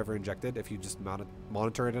 like forever injected, if you just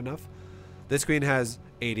monitor it enough. This queen has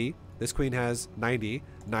 80. This queen has 90.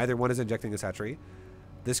 Neither one is injecting this hatchery.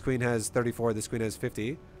 This queen has 34. This queen has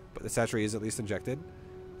 50. But this hatchery is at least injected.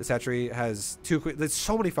 This hatchery has 2 queens. There's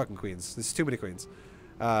so many fucking queens. There's too many queens.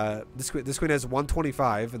 This queen has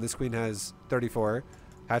 125, and this queen has 34.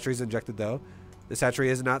 Hatchery's injected though. This hatchery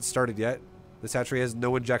is not started yet. This hatchery has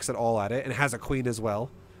no injects at all at it, and has a queen as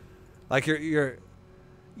well. Like you're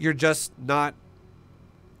just not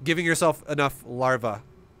giving yourself enough larva,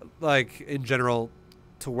 like in general,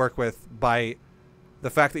 to work with by the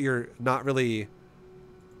fact that you're not really.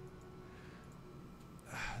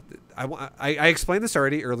 I explained this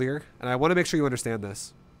already earlier, and I want to make sure you understand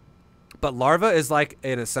this. But larva is like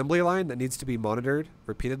an assembly line that needs to be monitored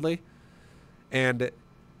repeatedly. And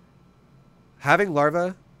having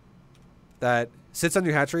larva that sits on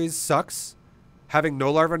your hatcheries sucks. Having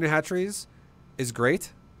no larva on your hatcheries is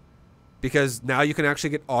great, because now you can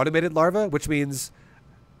actually get automated larva, which means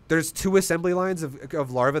there's 2 assembly lines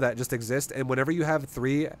of larva that just exist. And whenever you have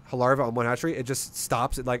 3 larva on 1 hatchery, it just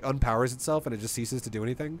stops. It like unpowers itself, and it just ceases to do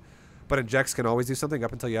anything. But injects can always do something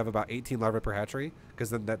up until you have about 18 larvae per hatchery, because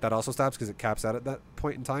then that also stops, because it caps out at that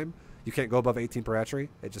point in time. You can't go above 18 per hatchery.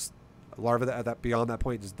 It just, larvae that beyond that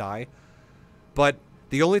point just die. But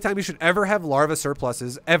the only time you should ever have larva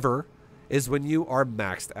surpluses ever is when you are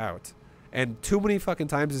maxed out. And too many fucking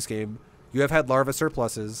times this game, you have had larva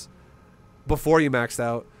surpluses before you maxed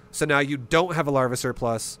out. So now you don't have a larva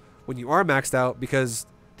surplus when you are maxed out, because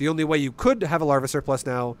the only way you could have a larva surplus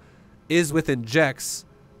now is with injects,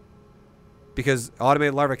 because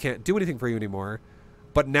automated larva can't do anything for you anymore.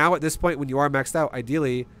 But now at this point, when you are maxed out,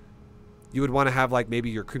 ideally You would want to have like maybe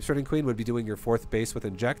your creep starting queen would be doing your 4th base with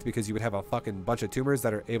inject, because you would have a fucking bunch of tumors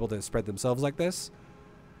that are able to spread themselves like this.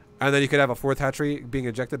 And then you could have a 4th hatchery being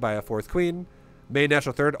injected by a 4th queen. Main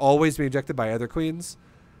natural 3rd always being injected by other queens.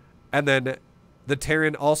 And then the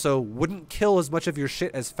Terran also wouldn't kill as much of your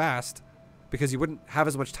shit as fast, because you wouldn't have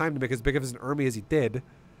as much time to make as big of an army as he did.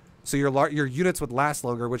 So your units would last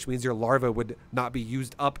longer, which means your larva would not be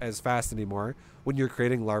used up as fast anymore when you're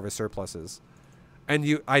creating larva surpluses. And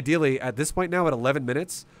you ideally, at this point now, at 11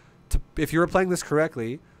 minutes, if you were playing this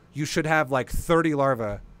correctly, you should have like 30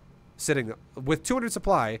 larvae sitting with 200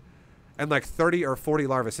 supply, and like 30 or 40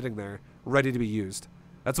 larvae sitting there ready to be used.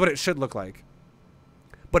 That's what it should look like.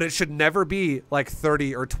 But it should never be like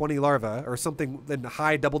 30 or 20 larvae or something in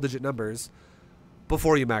high double-digit numbers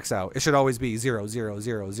before you max out. It should always be 0, 0,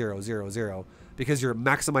 0, 0, 0, 0, because you're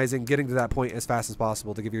maximizing getting to that point as fast as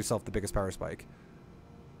possible to give yourself the biggest power spike.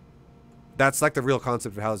 That's like the real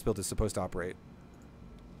concept of how this build is supposed to operate.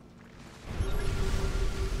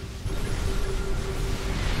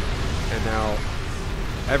 And now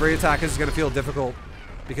every attack is going to feel difficult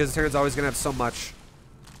because the Terran's always going to have so much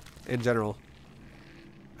in general.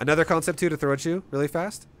 Another concept too to throw at you really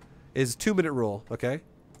fast is 2-minute rule, okay?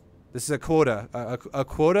 This is a quota, a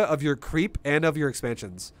quota of your creep and of your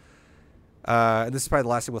expansions. And this is probably the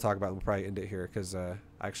last thing we'll talk about. We'll probably end it here because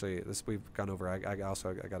actually this we've gone over. I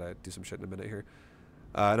gotta do some shit in a minute here,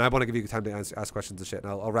 and I want to give you time to ask questions and shit.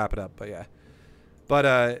 And I'll wrap it up. But yeah, but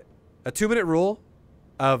a 2-minute rule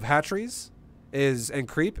of hatcheries and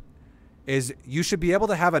creep is you should be able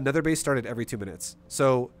to have another base started every 2 minutes.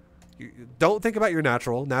 So don't think about your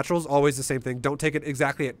natural. Natural is always the same thing. Don't take it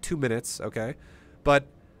exactly at 2 minutes, okay? But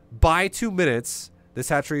by 2 minutes, this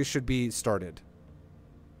hatchery should be started.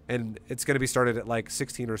 And it's going to be started at like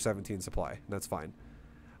 16 or 17 supply, and that's fine.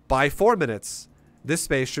 By 4 minutes, this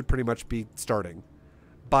base should pretty much be starting.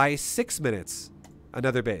 By 6 minutes,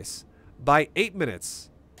 another base. By 8 minutes,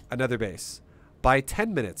 another base. By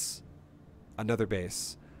 10 minutes, another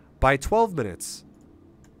base. By 12 minutes,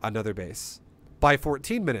 another base. By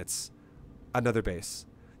 14 minutes, another base.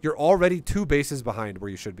 You're already 2 bases behind where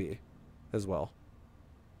you should be as well.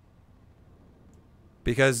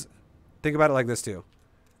 Because think about it like this too.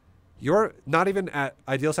 You're not even at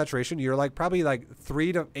ideal saturation. You're like probably like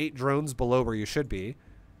 3 to 8 drones below where you should be.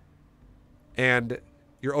 And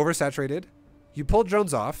you're oversaturated. You pull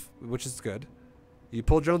drones off, which is good. You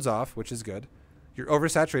pull drones off, which is good. You're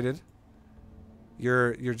oversaturated.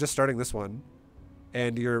 You're just starting this one.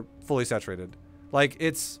 And you're fully saturated. Like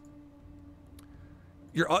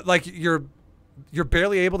you're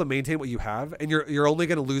barely able to maintain what you have, and you're only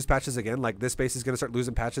going to lose patches again. Like this base is going to start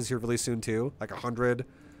losing patches here really soon too. Like 100,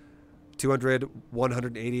 200,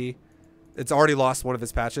 180. It's already lost one of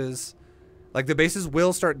its patches. Like the bases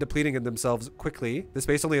will start depleting in themselves quickly. This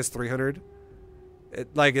base only has 300.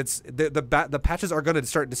 The patches are going to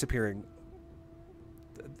start disappearing.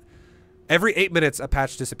 Every 8 minutes, a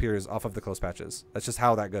patch disappears off of the close patches. That's just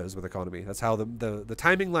how that goes with economy. That's how the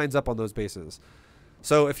timing lines up on those bases.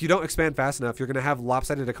 So if you don't expand fast enough, you're going to have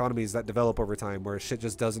lopsided economies that develop over time where shit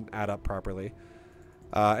just doesn't add up properly.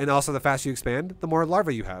 And also the faster you expand, the more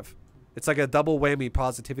larvae you have. It's like a double whammy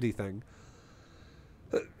positivity thing.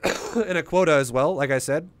 And a quota as well, like I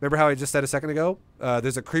said. Remember how I just said a second ago?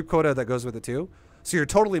 There's a creep quota that goes with it too. So you're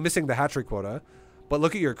totally missing the hatchery quota. But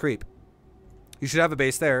look at your creep. You should have a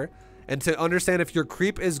base there. And to understand if your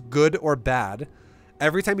creep is good or bad,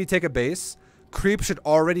 every time you take a base, creep should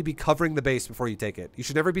already be covering the base before you take it. You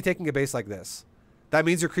should never be taking a base like this. That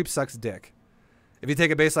means your creep sucks dick. If you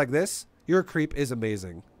take a base like this, your creep is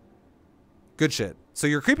amazing. Good shit. So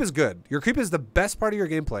your creep is good. Your creep is the best part of your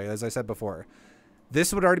gameplay, as I said before.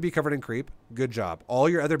 This would already be covered in creep. Good job. All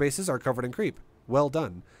your other bases are covered in creep. Well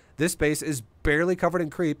done. This base is barely covered in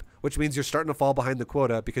creep, which means you're starting to fall behind the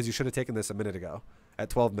quota because you should have taken this a minute ago at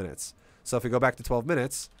 12 minutes. So if we go back to 12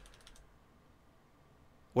 minutes,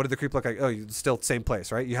 what did the creep look like? Oh, you're still same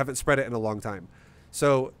place, right? You haven't spread it in a long time.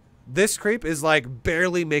 So this creep is like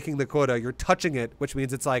barely making the quota. You're touching it, which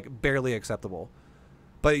means it's like barely acceptable.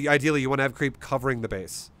 But ideally, you want to have creep covering the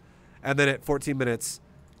base. And then at 14 minutes,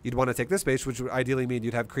 you'd want to take this base, which would ideally mean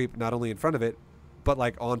you'd have creep not only in front of it, but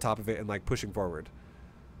like on top of it and like pushing forward.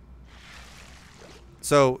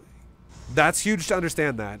 So that's huge to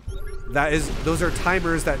understand that. Those are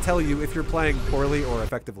timers that tell you if you're playing poorly or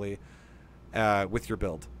effectively with your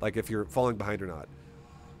build. Like if you're falling behind or not.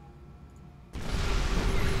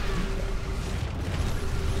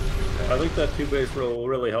 I think that 2 base rule will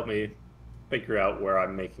really help me figure out where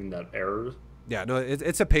I'm making that errors. Yeah, no,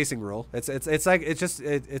 it's a pacing rule. It's a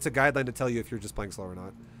guideline to tell you if you're just playing slow or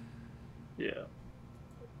not. Yeah.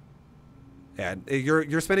 And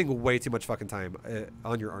you're spending way too much fucking time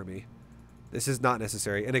on your army. This is not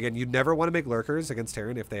necessary. And again, you never want to make lurkers against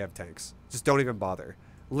Terran if they have tanks. Just don't even bother.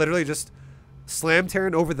 Literally just slam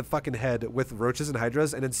Terran over the fucking head with roaches and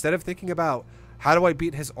hydras, and instead of thinking about how do I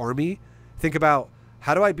beat his army, think about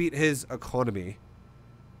how do I beat his economy.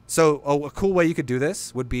 So a cool way you could do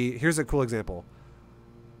this would be, here's a cool example.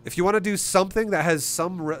 If you want to do something that has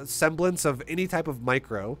some semblance of any type of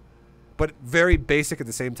micro, but very basic at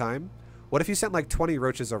the same time, what if you sent like 20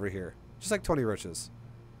 roaches over here? Just like 20 roaches.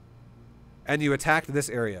 And you attacked this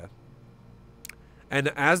area. And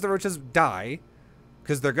as the roaches die,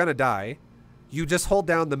 because they're going to die, you just hold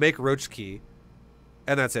down the make roach key,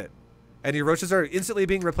 and that's it. And your roaches are instantly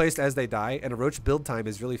being replaced as they die, and a roach build time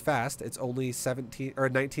is really fast. It's only 17 or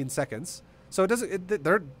 19 seconds. So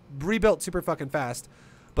they're rebuilt super fucking fast,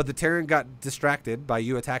 but the Terran got distracted by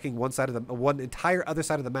you attacking one entire other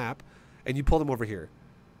side of the map, and you pull them over here.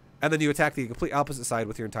 And then you attack the complete opposite side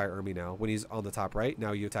with your entire army now. When he's on the top right,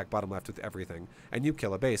 now you attack bottom left with everything, and you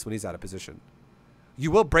kill a base when he's out of position.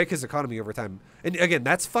 You will break his economy over time. And again,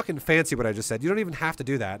 that's fucking fancy what I just said. You don't even have to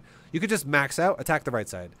do that. You could just max out, attack the right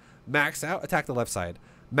side. Max out, attack the left side.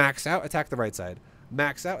 Max out, attack the right side.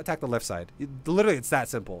 Max out, attack the left side. Literally, it's that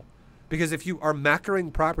simple. Because if you are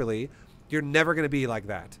macroing properly, you're never going to be like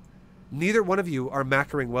that. Neither one of you are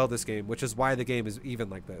macroing well this game, which is why the game is even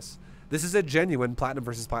like this. This is a genuine platinum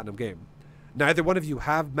versus platinum game. Neither one of you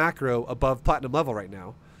have macro above platinum level right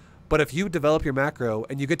now. But if you develop your macro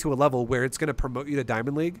and you get to a level where it's going to promote you to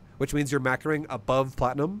Diamond League, which means you're macroing above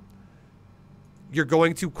platinum, you're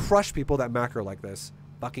going to crush people that macro like this.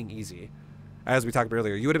 Fucking easy. As we talked about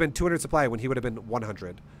earlier, you would have been 200 supply when he would have been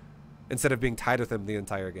 100 instead of being tied with him the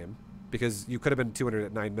entire game. Because you could have been 200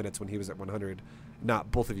 at 9 minutes when he was at 100, not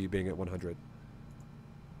both of you being at 100.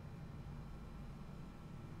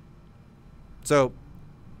 So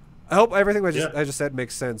I hope everything I just said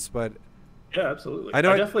makes sense, but yeah, absolutely. I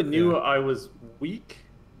definitely knew I was weak,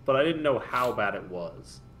 but I didn't know how bad it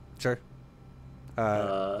was. Sure.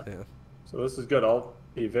 Yeah. So this is good. I'll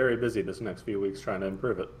be very busy this next few weeks trying to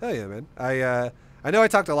improve it. Oh yeah, man. I know I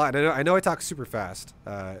talked a lot, and I know I talk super fast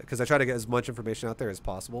because I try to get as much information out there as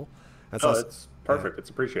possible. That's also, it's perfect. It's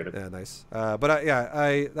appreciated. Yeah, nice.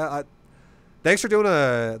 But thanks for doing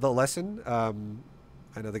the lesson.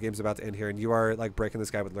 I know the game's about to end here, and you are like breaking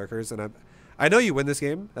this guy with lurkers, and I know you win this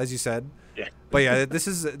game, as you said. Yeah. But yeah, this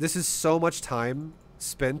is so much time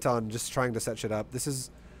spent on just trying to set shit up. This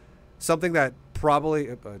is something that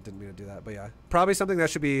probably I didn't mean to do that, but yeah, probably something that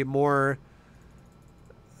should be more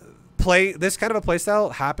this kind of a play style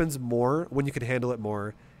happens more when you can handle it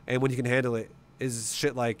more, and when you can handle it is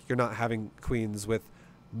shit like you're not having queens with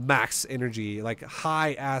max energy, like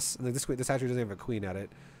high ass. Like this actually doesn't have a queen at it.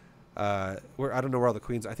 I don't know where all the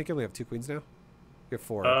queens. I think you only have 2 queens now. You have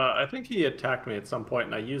 4. I think he attacked me at some point,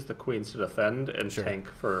 and I used the queens to defend and tank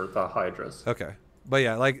for the hydras. Okay, but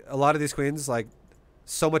yeah, like a lot of these queens, like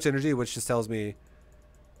so much energy, which just tells me,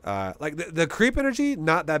 like the creep energy,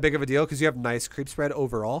 not that big of a deal because you have nice creep spread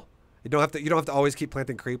overall. You don't have to always keep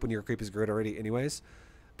planting creep when your creep is good already, anyways.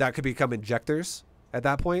 That could become injectors at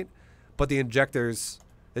that point, but the injectors,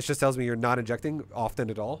 this just tells me you're not injecting often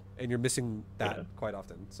at all, and you're missing that quite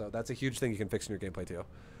often. So that's a huge thing you can fix in your gameplay too.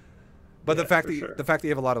 But the fact that you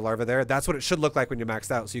have a lot of larvae there, that's what it should look like when you're maxed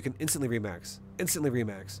out. So you can instantly remax, instantly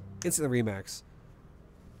remax, instantly remax,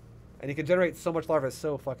 and you can generate so much larvae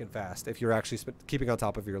so fucking fast if you're actually keeping on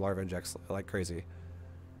top of your larva injects like crazy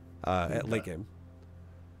at late game.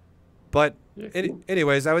 But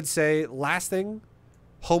anyways, I would say last thing,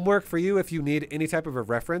 homework for you if you need any type of a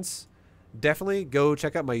reference. Definitely go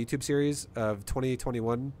check out my YouTube series of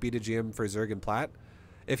 2021 B2GM for Zerg and Plat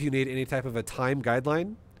if you need any type of a time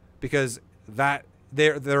guideline, because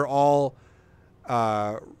they're all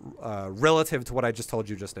relative to what I just told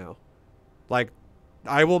you just now. Like,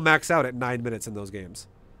 I will max out at 9 minutes in those games.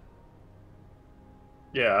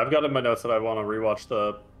 Yeah, I've got in my notes that I want to rewatch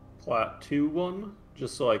the Plat 2 one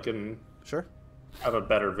just so I can have a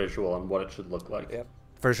better visual on what it should look like. Yep,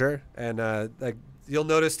 for sure. And like you'll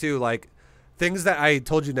notice too, like things that I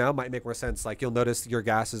told you now might make more sense. Like you'll notice your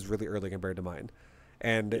gas is really early compared to mine,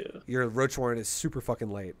 and your roach warren is super fucking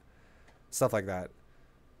late. Stuff like that.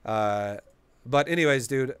 But anyways,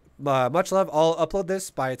 dude, much love. I'll upload this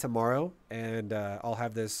by tomorrow, and I'll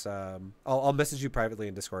have this. I'll message you privately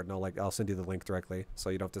in Discord, and I'll send you the link directly, so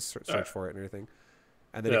you don't have to search for it and everything.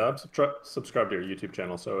 And then I'm subscribed to your YouTube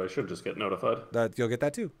channel, so I should just get notified. You'll get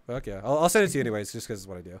that too. Fuck yeah, I'll send it to you anyways, just because it's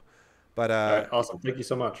what I do. But all right, awesome. Thank you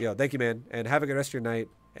so much. Yeah, thank you, man, and have a good rest of your night.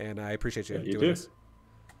 And I appreciate you doing this.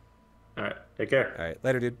 All right, take care. All right,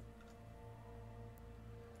 later, dude.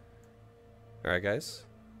 All right, guys.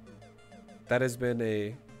 that has been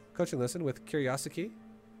a coaching lesson with Curiosity.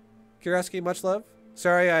 Curiosity, much love.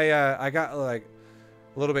 Sorry, I got like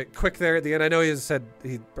a little bit quick there at the end. I know he said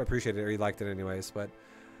he appreciated it or he liked it anyways, but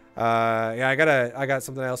yeah, I got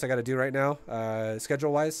something else I got to do right now,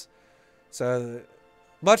 schedule wise. So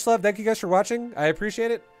much love. Thank you guys for watching. I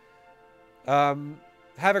appreciate it.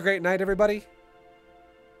 Have a great night, everybody.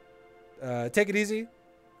 Take it easy.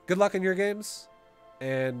 Good luck in your games,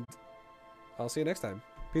 and I'll see you next time.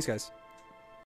 Peace, guys.